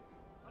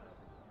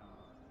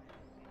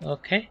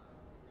 Okay.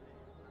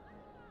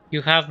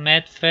 You have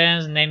met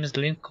fans named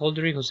Lynn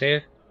Coldry who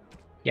say,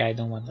 yeah, I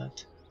don't want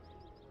that.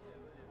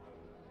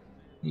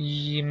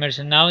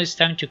 Now it's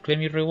time to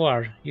claim your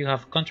reward. You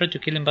have contract to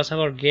kill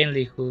Ambassador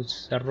Gainley,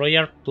 who's a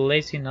royal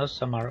place in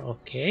Orzammar.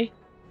 Okay.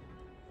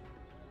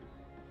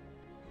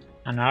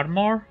 An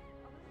armor,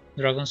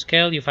 dragon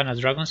scale. You find a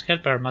dragon scale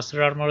per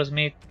master armor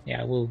smith.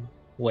 Yeah, we'll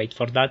wait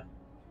for that.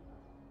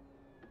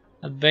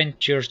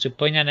 Adventures to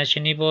point an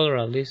ancient evil, or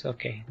at least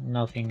okay,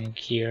 nothing in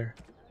here.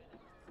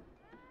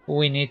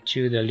 We need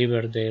to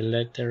deliver the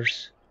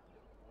letters.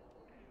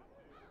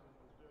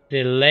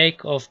 The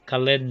Lake of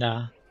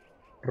Calenda,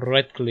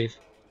 Redcliffe,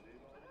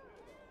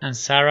 and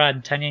Sarah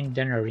and Tanya in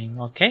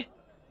Denerim. Okay.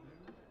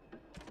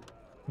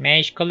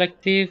 Mage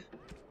Collective.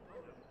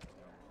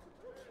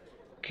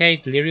 Okay,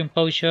 delirium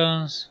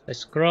potions,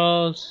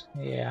 scrolls.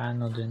 Yeah, I'm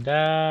not doing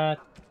that.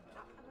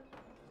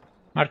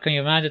 Mark on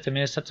your mind,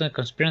 determine the status of the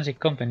conspiracy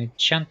company,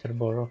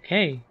 Chanterboard.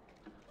 Okay.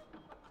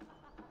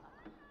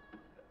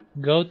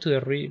 Go to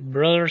the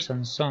brothers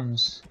and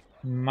sons.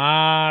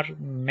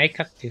 Make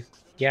active.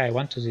 Yeah, I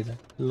want to see that.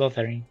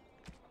 Lothering.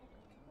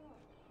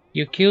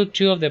 You killed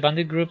 2 of the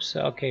bandit groups.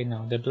 Okay,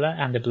 no, the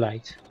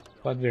Blight.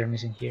 What we are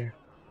missing here?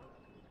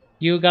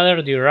 You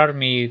gathered your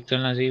army to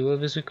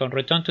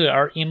return to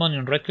our Imon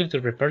in Redcliffe to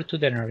repair to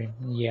Denerim.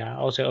 Yeah,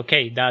 also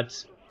okay,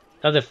 that's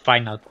the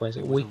final quest.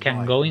 We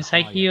can go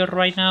inside here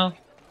right now.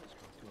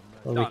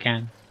 Or we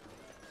can.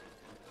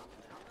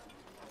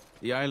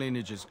 The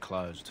alienage is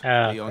closed. Be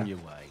Okay. on your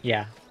way.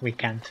 Yeah, we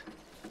can't.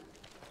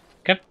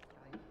 Okay.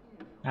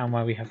 And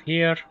what we have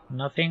here?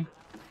 Nothing.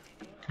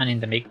 And in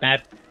the big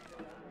map.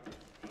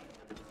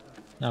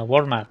 No,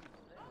 war map.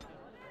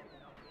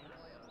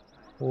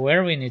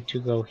 Where we need to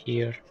go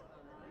here?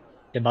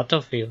 The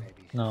battlefield?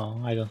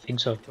 No, I don't think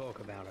so. Talk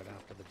about it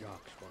after the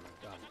jocks one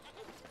are done.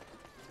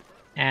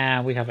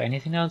 And we have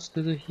anything else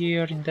to do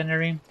here in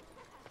Denerim?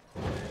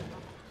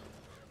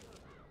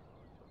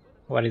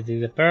 What is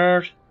this? The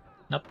bird?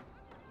 Nope.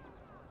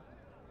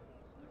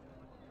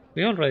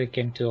 We already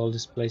came to all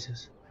these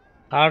places.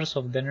 Hearts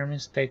of Denerim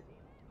State.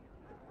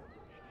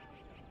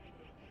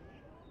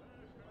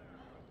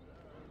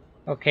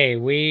 Okay,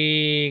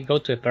 we go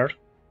to a bird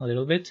a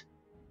little bit.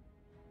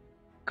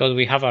 Because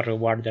we have a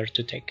reward there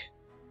to take.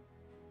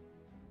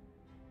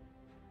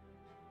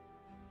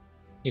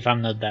 If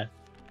I'm not bad.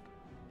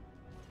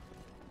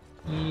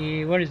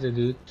 Where is the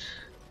dude?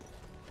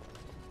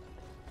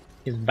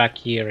 He's back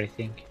here, I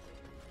think.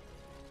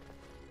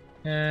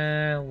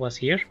 Was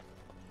here?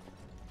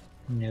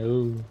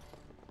 No.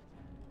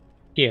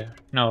 Here.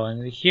 No,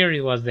 and here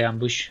it was the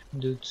ambush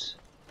dudes.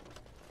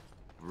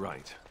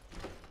 Right.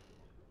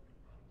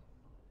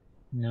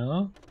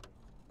 No.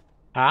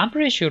 I'm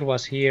pretty sure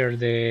was here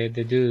the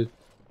dude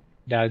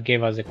that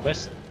gave us the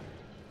quest.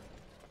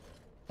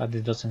 But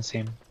it doesn't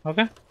seem.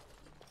 Okay.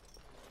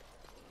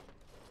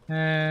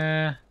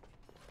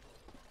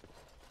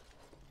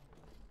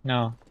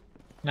 No.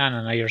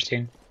 No, you're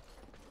seeing.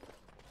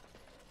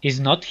 He's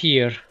not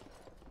here.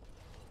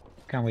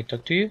 Can we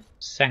talk to you?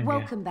 Sangha.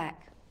 Welcome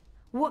back.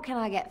 What can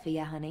I get for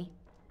you, honey?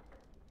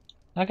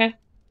 Okay.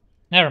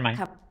 Never mind.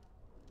 Come.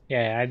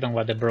 Yeah, I don't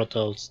want the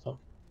brutal stuff.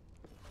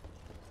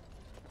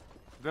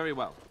 Very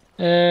well.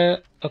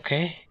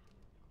 Okay.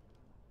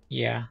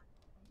 Yeah.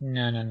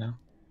 No.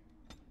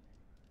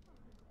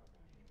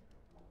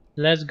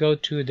 Let's go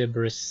to the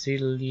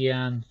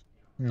Brazilian...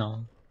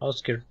 No,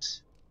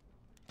 outskirts.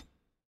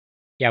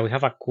 Yeah, we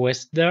have a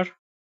quest there.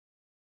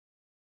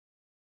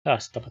 Oh,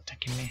 stop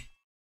attacking me.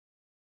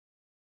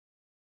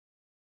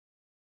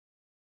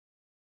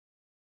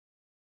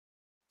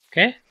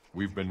 Okay.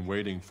 We've been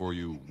waiting for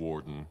you,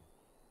 Warden.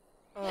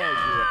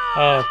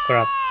 Oh,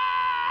 crap.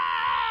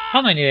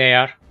 How many there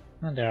are?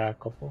 Oh, there are a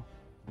couple.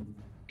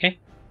 Okay.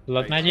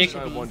 Blood magic.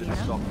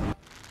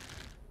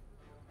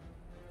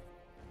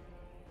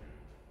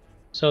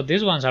 So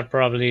these ones are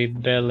probably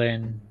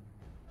Belen.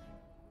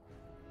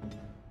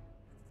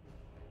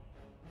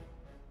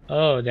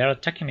 Oh, they're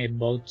attacking me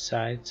both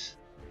sides.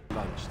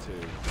 Lunch too.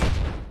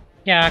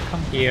 Yeah,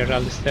 come here,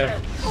 Alistair.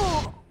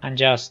 And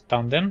just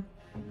stun them.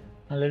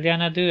 And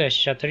Liliana, do a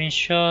shattering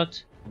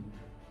shot.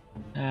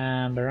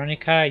 And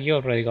Veronica, you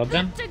already got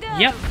them.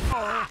 Yep.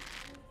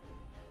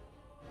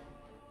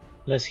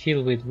 Let's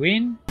heal with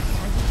Wind.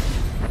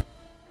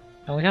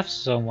 And we have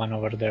someone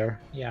over there.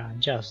 Yeah,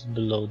 just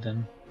below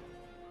them.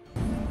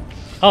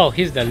 Oh,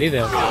 he's the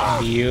leader.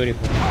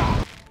 Beautiful.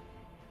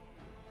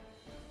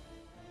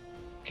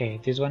 Okay,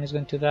 this one is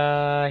going to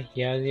die.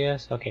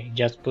 Yes. Okay,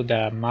 just put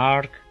the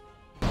mark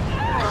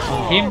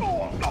on him.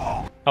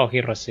 Oh,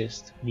 he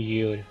resists.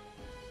 Beautiful.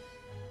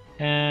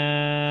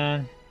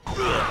 And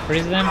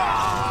freeze them.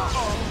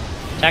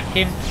 Attack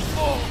him.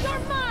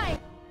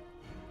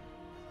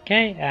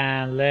 Okay,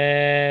 and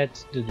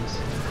let's do this.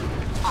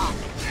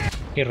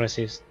 He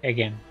resists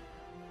again.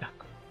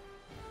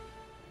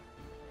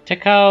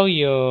 Take out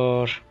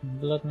your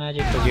blood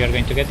magic because you are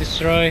going to get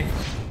destroyed.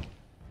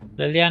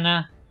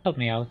 Liliana, help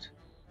me out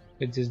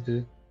with this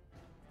dude.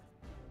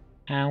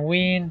 And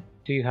Win,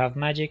 do you have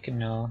magic?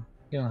 No,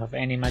 you don't have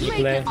any magic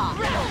left.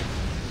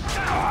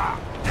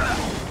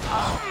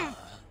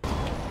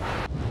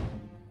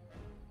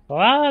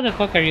 What the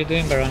fuck are you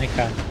doing,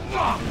 Veronica?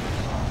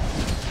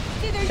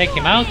 Take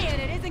him out.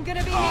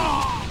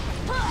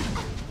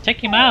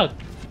 Take him out.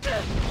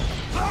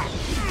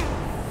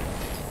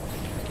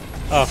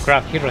 Oh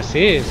crap, he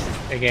resists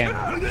again.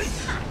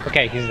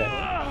 Okay, he's dead.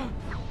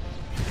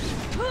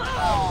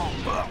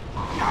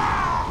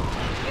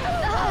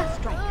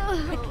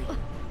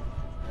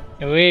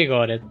 We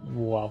got it.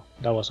 Wow,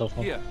 that was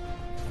awful.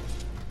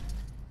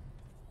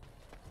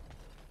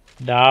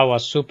 That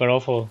was super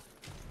awful.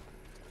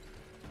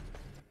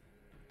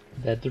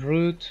 That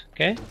root,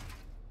 okay.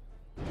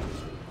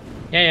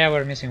 Yeah,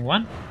 we're missing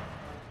one.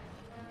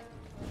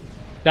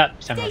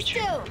 That's an archer.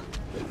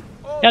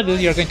 Yeah, dude,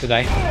 you're going to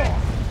die.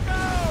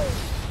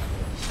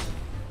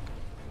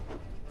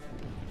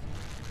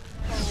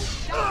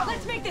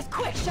 Let's make this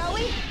quick, shall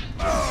we?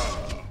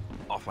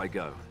 Off I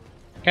go.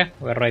 Okay,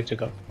 we're ready to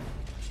go.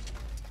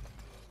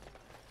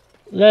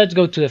 Let's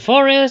go to the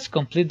forest,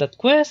 complete that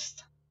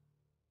quest.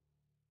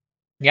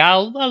 Yeah,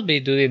 I'll be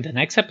doing the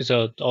next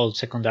episode all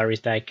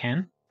secondaries that I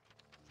can.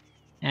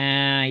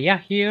 Yeah,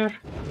 here,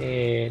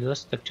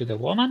 let's talk to the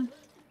woman.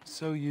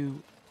 So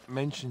you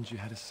mentioned you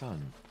had a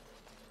son.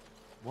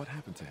 What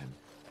happened to him?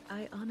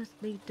 I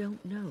honestly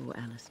don't know,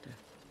 Alistair.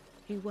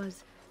 He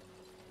was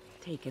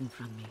taken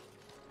from me.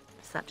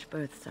 Such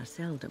births are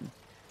seldom,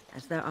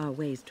 as there are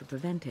ways to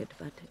prevent it,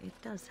 but it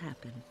does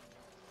happen.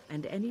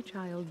 And any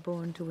child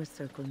born to a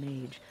Circle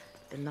Mage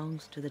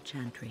belongs to the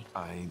Chantry.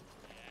 I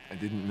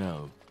didn't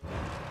know.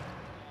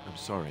 I'm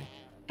sorry.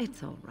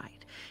 It's all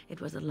right. It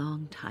was a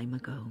long time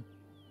ago.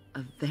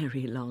 A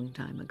very long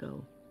time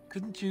ago.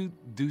 Couldn't you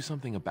do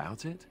something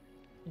about it?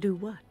 Do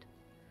what?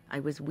 I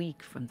was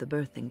weak from the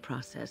birthing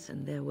process,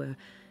 and there were...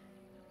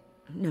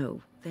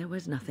 No, there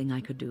was nothing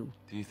I could do.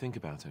 Do you think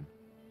about him?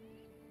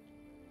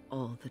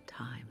 All the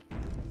time.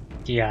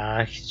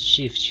 Yeah,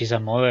 she's a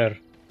mother,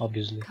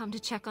 obviously. Come to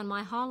check on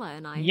my Hala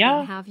and I,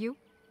 Yeah. have you?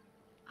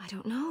 I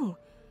don't know.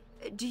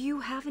 Do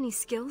you have any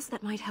skills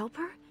that might help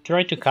her?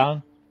 Try to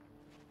calm.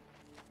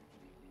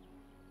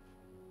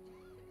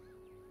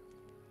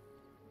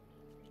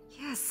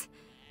 Yes,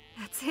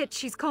 that's it.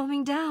 She's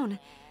calming down.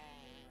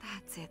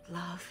 That's it,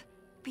 love.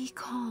 Be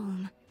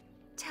calm.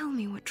 Tell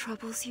me what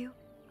troubles you.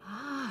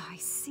 Ah, I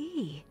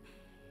see.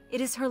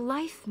 It is her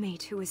life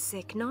mate who is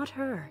sick, not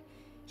her.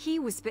 He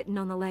was bitten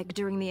on the leg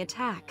during the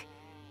attack,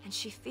 and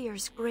she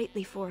fears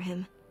greatly for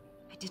him.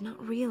 I did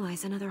not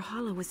realize another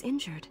Hala was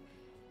injured.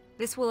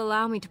 This will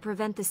allow me to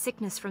prevent the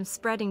sickness from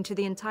spreading to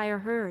the entire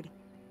herd.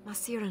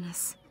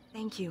 Masiranus,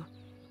 thank you.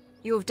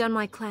 You have done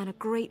my clan a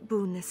great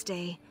boon this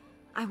day.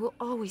 I will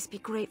always be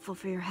grateful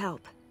for your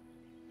help.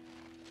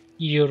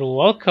 You're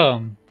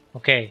welcome.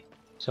 Okay,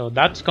 so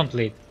that's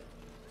complete.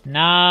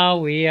 Now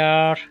we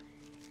are...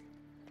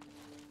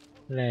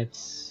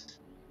 Let's...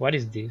 What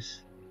is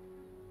this?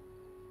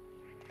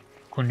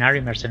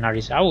 Kunari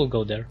Mercenaries. I will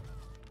go there.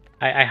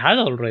 I had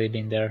already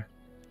been there.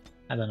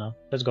 I don't know.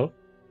 Let's go.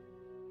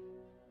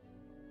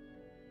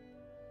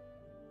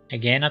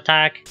 Again,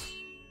 attack.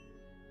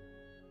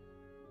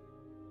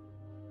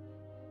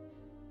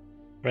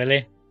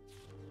 Really?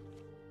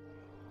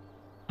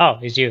 Oh,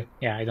 it's you.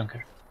 Yeah, I don't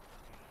care.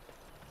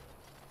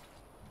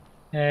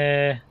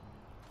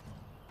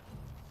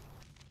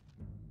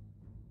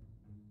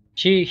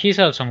 He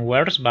sells some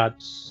wares, but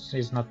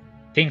it's not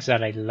things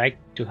that I like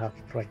to have,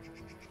 right?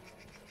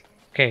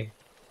 Okay,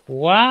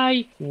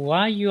 why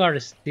you are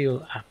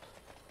still up?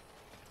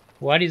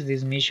 What is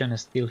this mission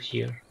still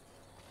here?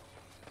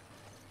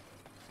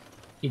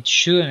 It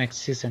shouldn't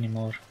exist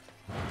anymore.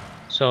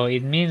 So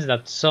it means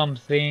that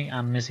something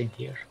I'm missing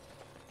here.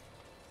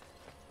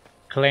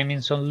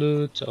 Claiming some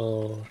loot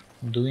or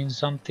doing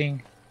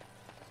something?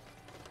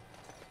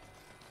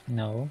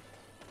 No.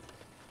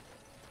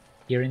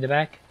 Here in the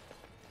back?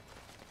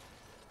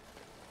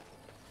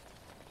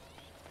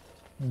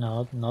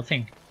 No,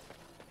 nothing.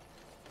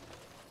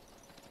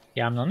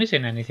 Yeah, I'm not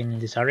missing anything in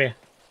this area.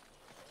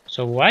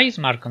 So why is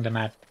Mark on the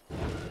map?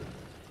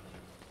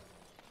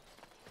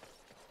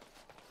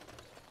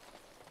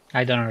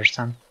 I don't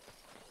understand.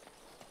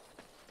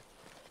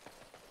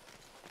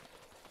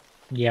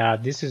 Yeah,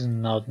 this is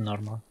not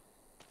normal.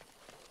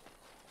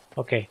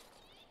 Okay.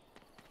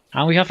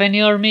 And we have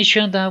any other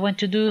mission that I want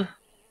to do?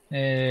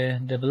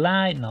 The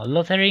Blind, no,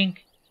 Lothering.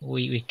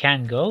 We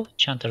can go.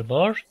 Chanter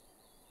board.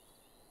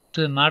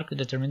 To the mark to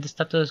determine the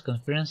status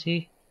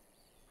conspiracy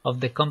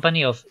of the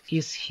company of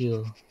East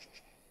Hill.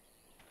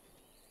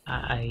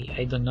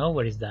 I don't know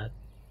where is that.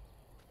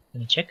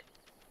 Let me check.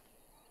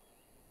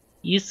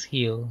 East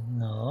Hill.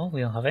 No,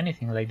 we don't have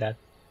anything like that.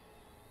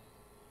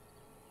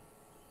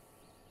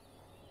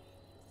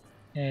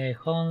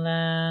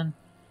 Homeland.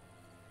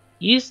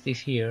 East is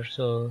here,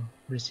 so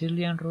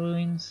Resilient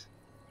Ruins.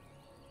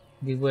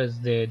 This was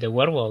the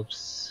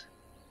werewolves.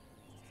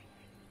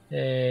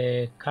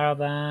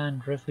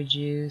 Caravan,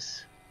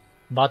 refugees,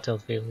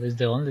 battlefield is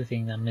the only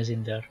thing I'm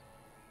missing there.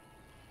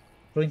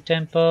 Ruin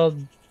Temple.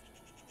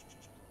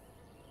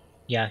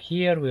 Yeah,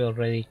 here we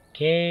already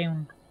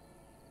came.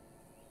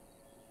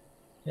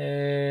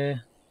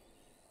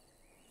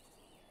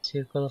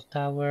 Circle of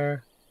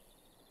Tower,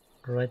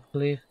 Red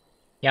Cliff.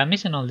 Yeah, I'm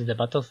missing only the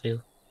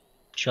battlefield.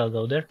 Shall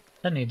go there.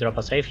 Let me drop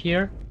a save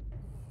here.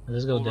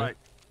 Let's go there.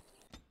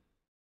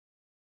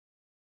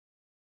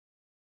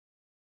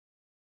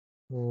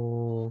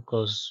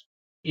 Because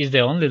it's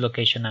the only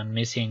location I'm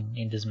missing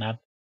in this map.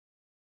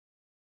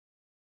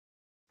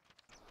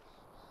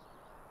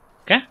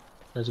 Okay,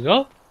 let's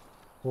go.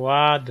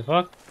 What the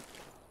fuck?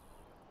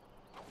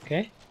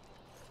 Okay.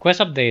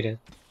 Quest updated.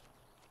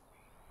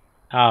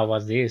 Ah,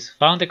 what's this?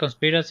 Found the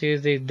conspiracy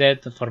is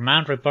dead for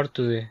man, report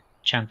to the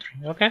Chantry.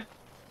 Okay.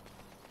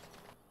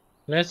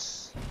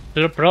 Let's...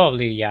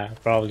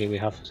 Probably we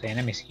have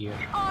enemies here.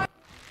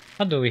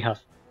 What do we have?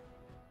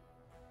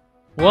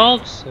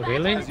 Wolves?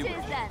 Really?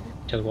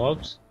 Just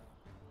wolves?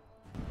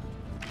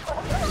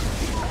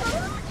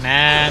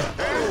 Man.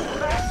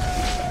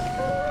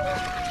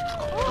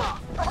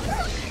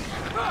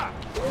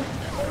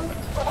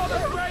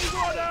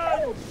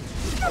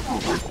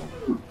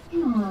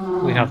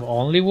 We have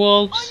only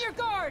wolves? On your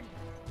guard!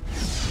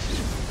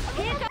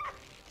 Here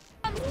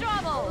comes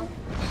trouble!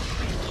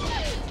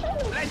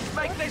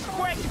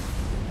 quick!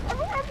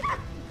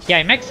 Yeah,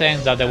 it makes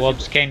sense that the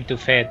wolves came to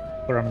feed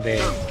from the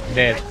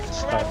dead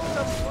stuff.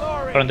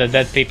 From the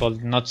dead people,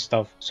 not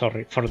stuff.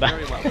 Sorry for that.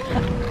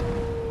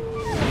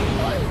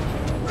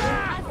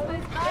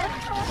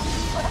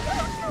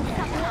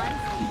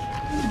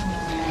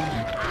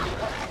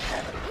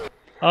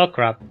 Oh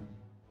crap.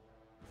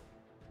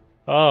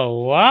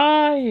 Oh,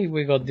 why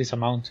we got this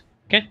amount?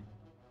 Okay.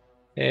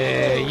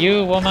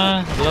 You,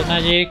 woman, blood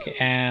magic,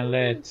 and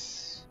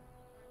let's...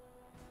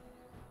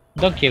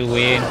 Don't kill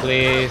Win,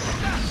 please.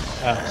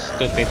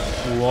 Stupid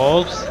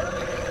wolves.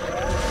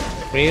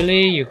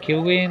 Really? You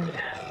kill Win?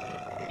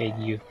 Hate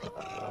you.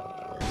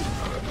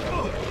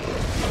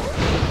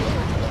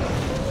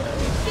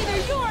 Either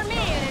you or me,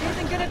 and it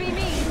isn't gonna be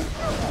me.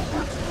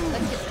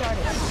 Let's get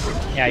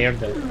started. Yeah, you're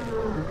dead.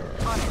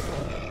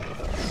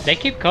 They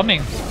keep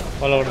coming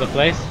all over the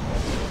place.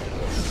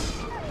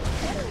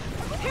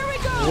 Here we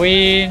go.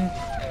 Win.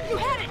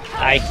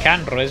 I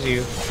can't res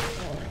you.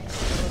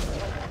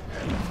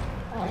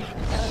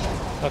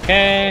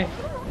 Okay.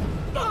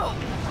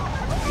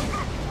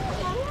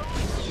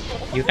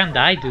 You can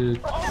die,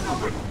 dude. On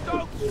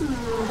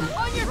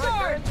your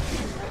guard.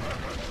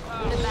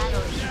 The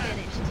battle is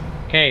finished.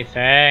 Okay,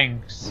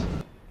 thanks.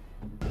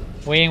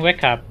 Win,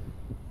 wake up.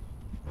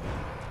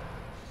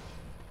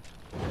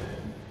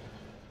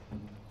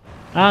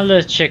 And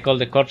let's check all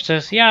the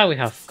corpses. Yeah, we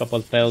have a couple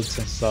belts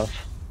and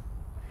stuff.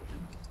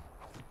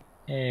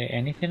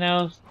 Anything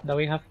else that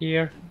we have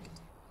here?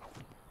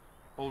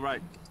 All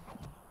right.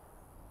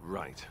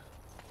 Right.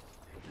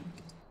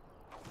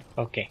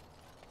 Okay.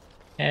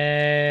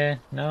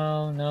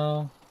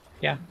 No.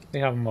 Yeah, we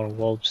have more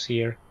wolves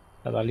here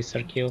that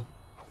Alistair killed.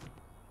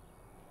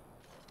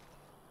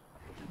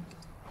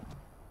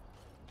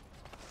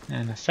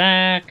 And a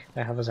sack.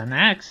 I have an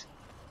axe.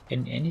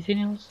 And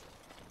anything else?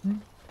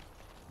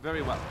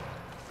 Very well.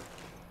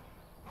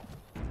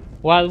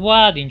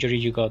 What injury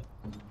you got?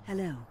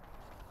 Hello.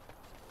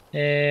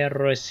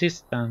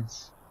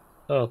 Resistance.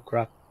 Oh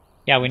crap.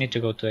 Yeah, we need to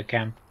go to the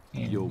camp.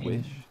 Your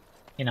wish?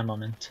 In a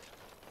moment.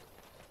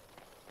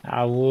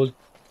 I will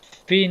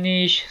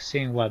finish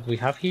seeing what we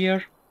have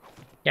here.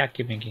 Yeah,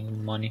 keep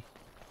making money.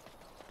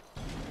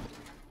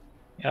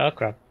 Oh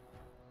crap.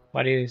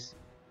 What is?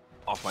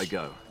 Off I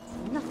go.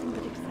 Nothing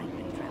but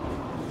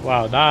excitement.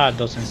 Wow, that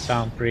doesn't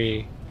sound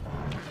pretty.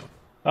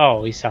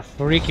 Oh, it's a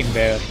freaking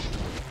bear.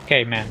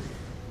 Okay, man.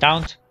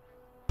 Down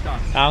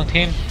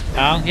him.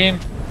 Down him.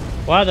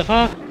 What the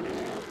fuck?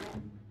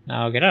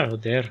 Now get out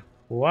of there.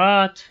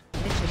 What?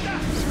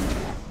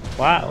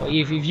 Wow,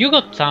 if you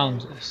got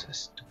downed,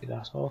 stupid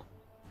asshole.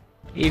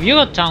 If you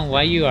got downed,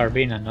 why you are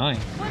being annoying?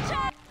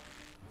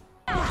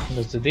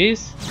 Let's do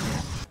this.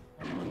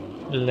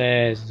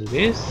 Let's do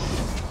this.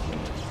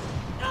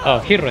 Oh,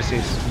 he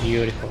resists.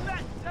 Beautiful.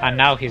 And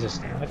now he's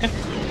stunned. Okay.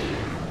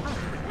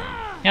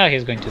 Now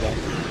he's going to die.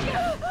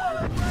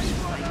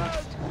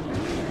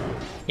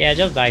 Yeah,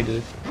 just die,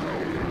 dude.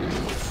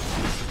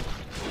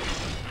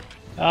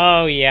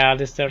 Oh yeah,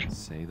 Alistair.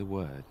 Say the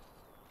word.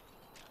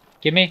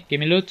 Give me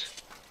loot.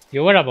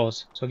 You were a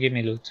boss, so give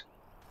me loot.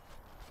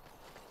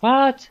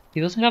 What?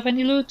 He doesn't have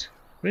any loot?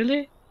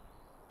 Really?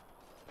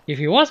 If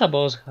he was a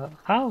boss,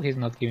 how he's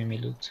not giving me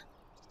loot?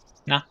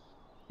 Nah,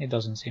 it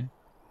doesn't seem.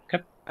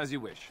 Okay. As you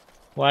wish.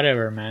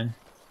 Whatever, man.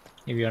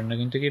 If you're not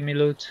going to give me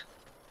loot.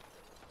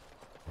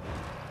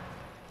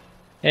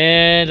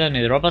 Let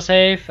me drop a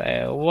save.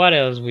 What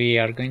else we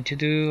are going to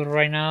do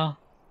right now?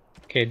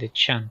 Okay, the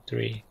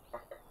chantry.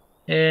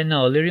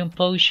 No, lyrium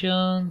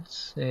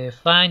potions.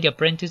 Find the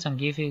apprentice and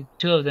give it.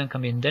 2 of them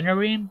can be in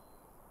Denerim.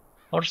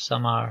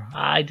 Orzammar.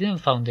 I didn't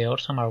find the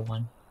Orzammar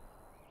one.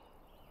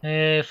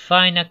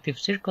 Find active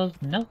circles.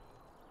 No.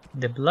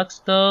 The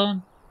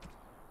Blackstone.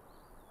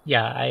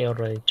 Yeah, I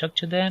already talked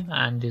to them.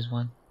 And this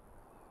one.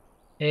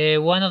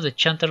 One of the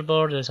Chanter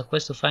board. There's a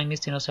quest to find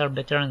Misty Nosar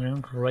veteran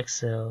named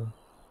Rexel.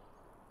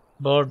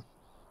 Board.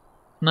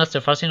 Master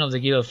Fashion of the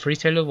Guild of Free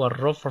Sailor was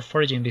robbed for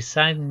foraging.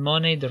 Besides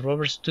money, the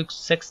robbers took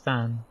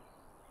sextant.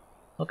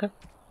 Okay.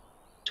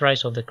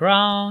 Trice of the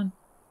Crown.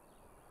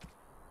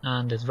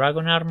 And the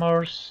Dragon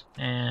Armors.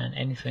 And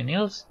anything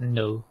else?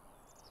 No.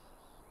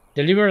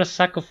 Deliver a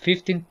sack of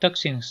 15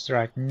 toxin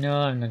extract. No,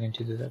 I'm not going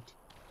to do that.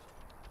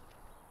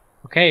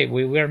 Okay,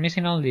 we are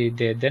missing only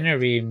the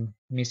Denerim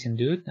missing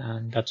dude,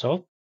 and that's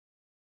all.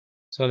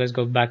 So let's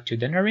go back to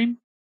Denerim.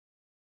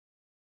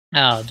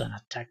 Oh, don't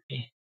attack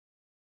me.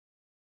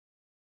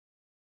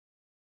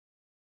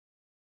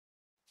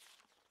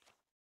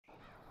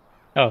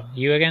 Oh,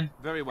 you again?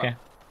 Very well. Okay.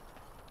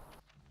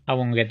 I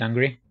won't get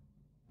angry.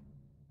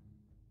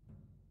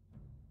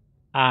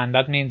 And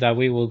that means that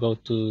we will go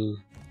to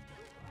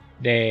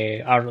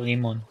the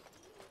Limon.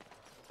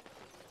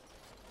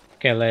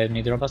 Okay, let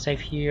me drop a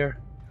save here.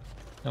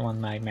 Don't want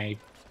my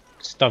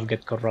stuff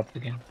get corrupt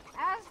again.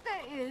 As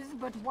there is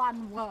but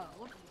one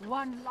world,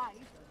 one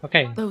life.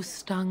 Okay. Those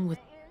stung with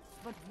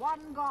but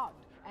one God,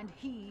 and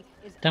he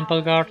is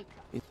Temple Guard.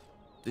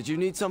 Did you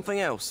need something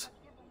else?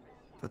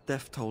 The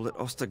death toll at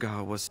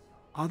Ostagar was...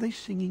 Are they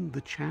singing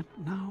the chant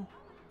now?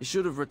 He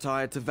should have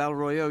retired to Val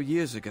Royeaux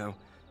years ago,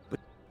 but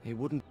He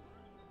wouldn't...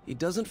 He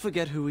doesn't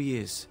forget who he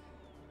is.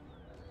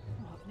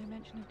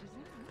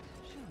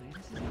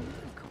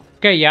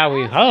 Okay, yeah,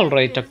 we have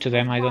already talked to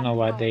them. I don't know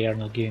why they are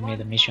not giving me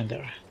the mission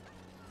there.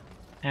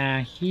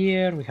 And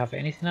here, we have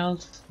anything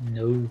else?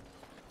 No.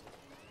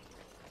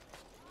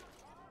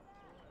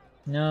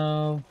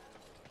 No.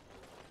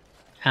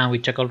 And we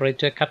check already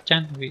to the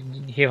captain.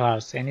 He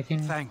has anything?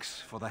 Thanks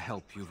for the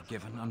help you've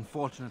given.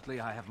 Unfortunately,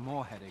 I have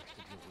more headaches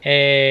to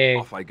deal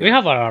with. Off I go. We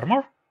have our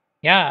armor.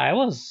 Yeah, I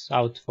was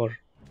out for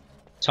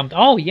some.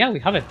 Oh, yeah, we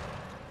have it.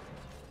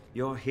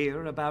 You're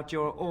here about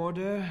your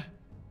order?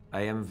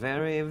 I am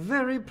very,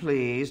 very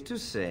pleased to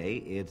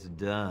say it's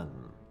done.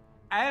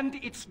 And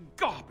it's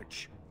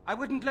garbage. I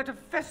wouldn't let a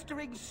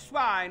festering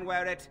swine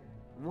wear it.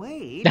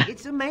 Wait,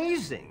 it's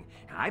amazing.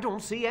 I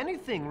don't see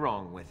anything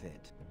wrong with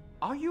it.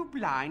 Are you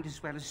blind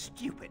as well as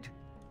stupid?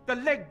 The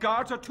leg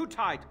guards are too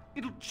tight.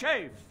 It'll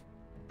chafe.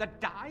 The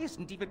dye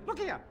isn't even... Look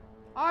here.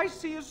 I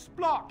see a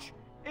splotch.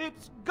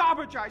 It's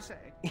garbage, I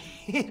say.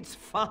 It's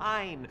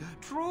fine.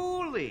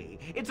 Truly.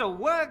 It's a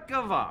work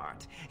of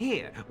art.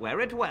 Here,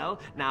 wear it well.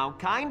 Now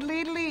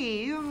kindly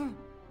leave.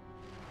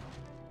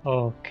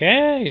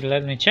 Okay,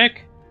 let me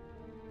check.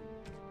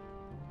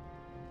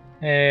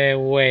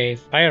 Wait,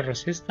 fire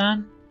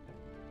resistant?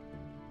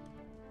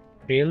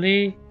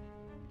 Really?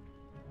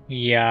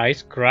 Yeah,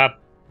 it's crap.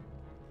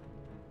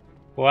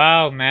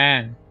 Wow,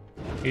 man.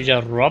 You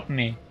just robbed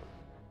me.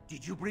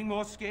 Did you bring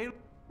more scale?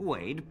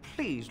 Wade,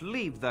 please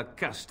leave the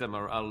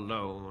customer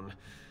alone.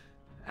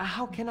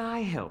 How can I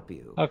help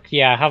you? Okay,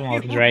 yeah, I have more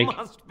Drake. You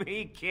must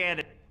be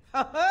kidding.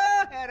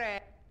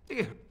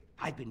 Dear,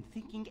 I've been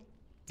thinking...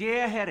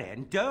 Dear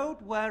Heren,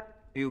 don't worry.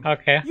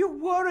 Okay. You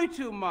worry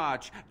too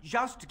much.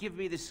 Just give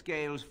me the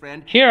scales,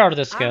 friend. Here are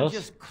the scales. I'll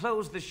just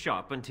close the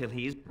shop until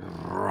he's...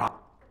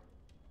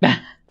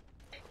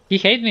 He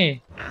hate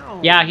me. Ow.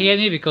 Yeah, he hate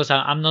me because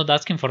I'm not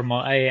asking for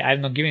more.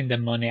 I'm not giving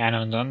them money, and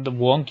I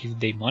won't give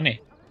them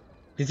money.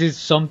 This is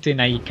something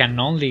I can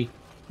only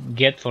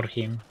get for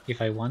him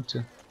if I want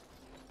to.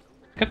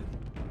 Okay.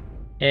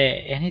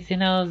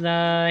 Anything else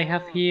that I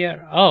have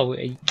here? Oh,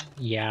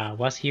 yeah, I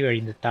was here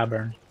in the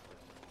tavern.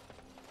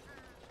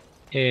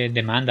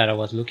 The man that I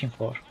was looking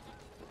for.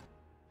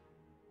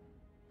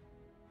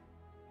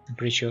 I'm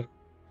pretty sure.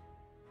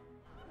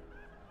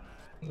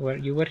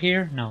 You were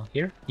here? No,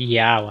 here?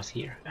 Yeah, I was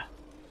here.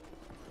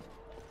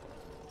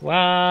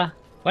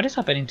 What is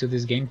happening to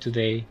this game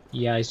today?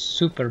 Yeah, it's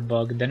super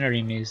bug.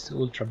 Denerim is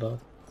ultra bug.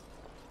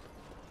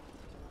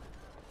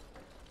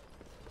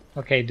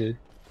 Okay, dude.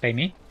 Pay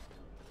me?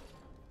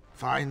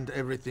 Find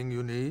everything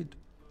you need?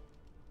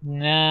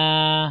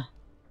 Nah.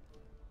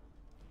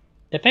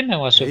 The payment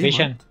was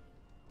sufficient.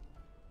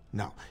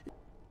 No.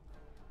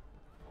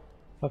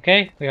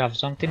 Okay, we have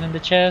something in the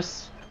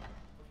chest.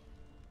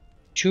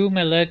 2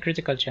 melee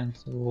critical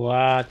chance.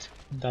 What?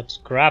 That's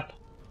crap.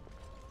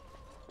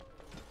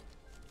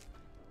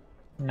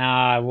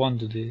 Nah, I won't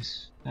do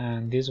this.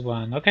 And this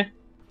one, okay.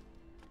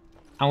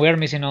 And we are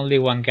missing only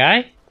one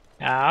guy?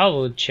 I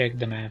will check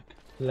the map.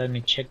 Let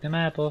me check the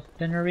map of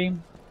Denerim.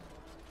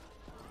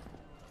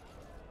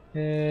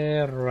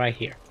 Right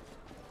here.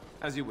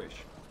 As you wish.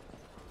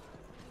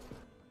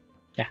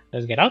 Yeah,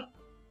 let's get out.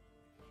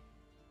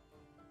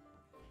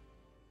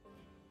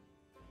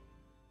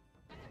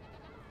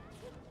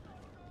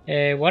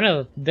 What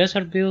else?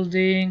 Desert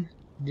building,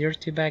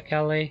 dirty back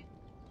alley.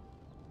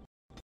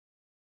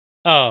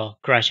 Oh,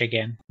 crash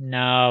again.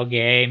 No,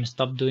 game,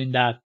 stop doing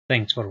that.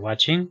 Thanks for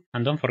watching,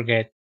 and don't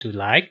forget to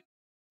like,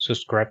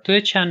 subscribe to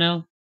the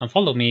channel, and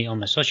follow me on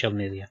my social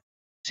media.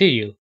 See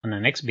you on the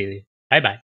next video. Bye bye.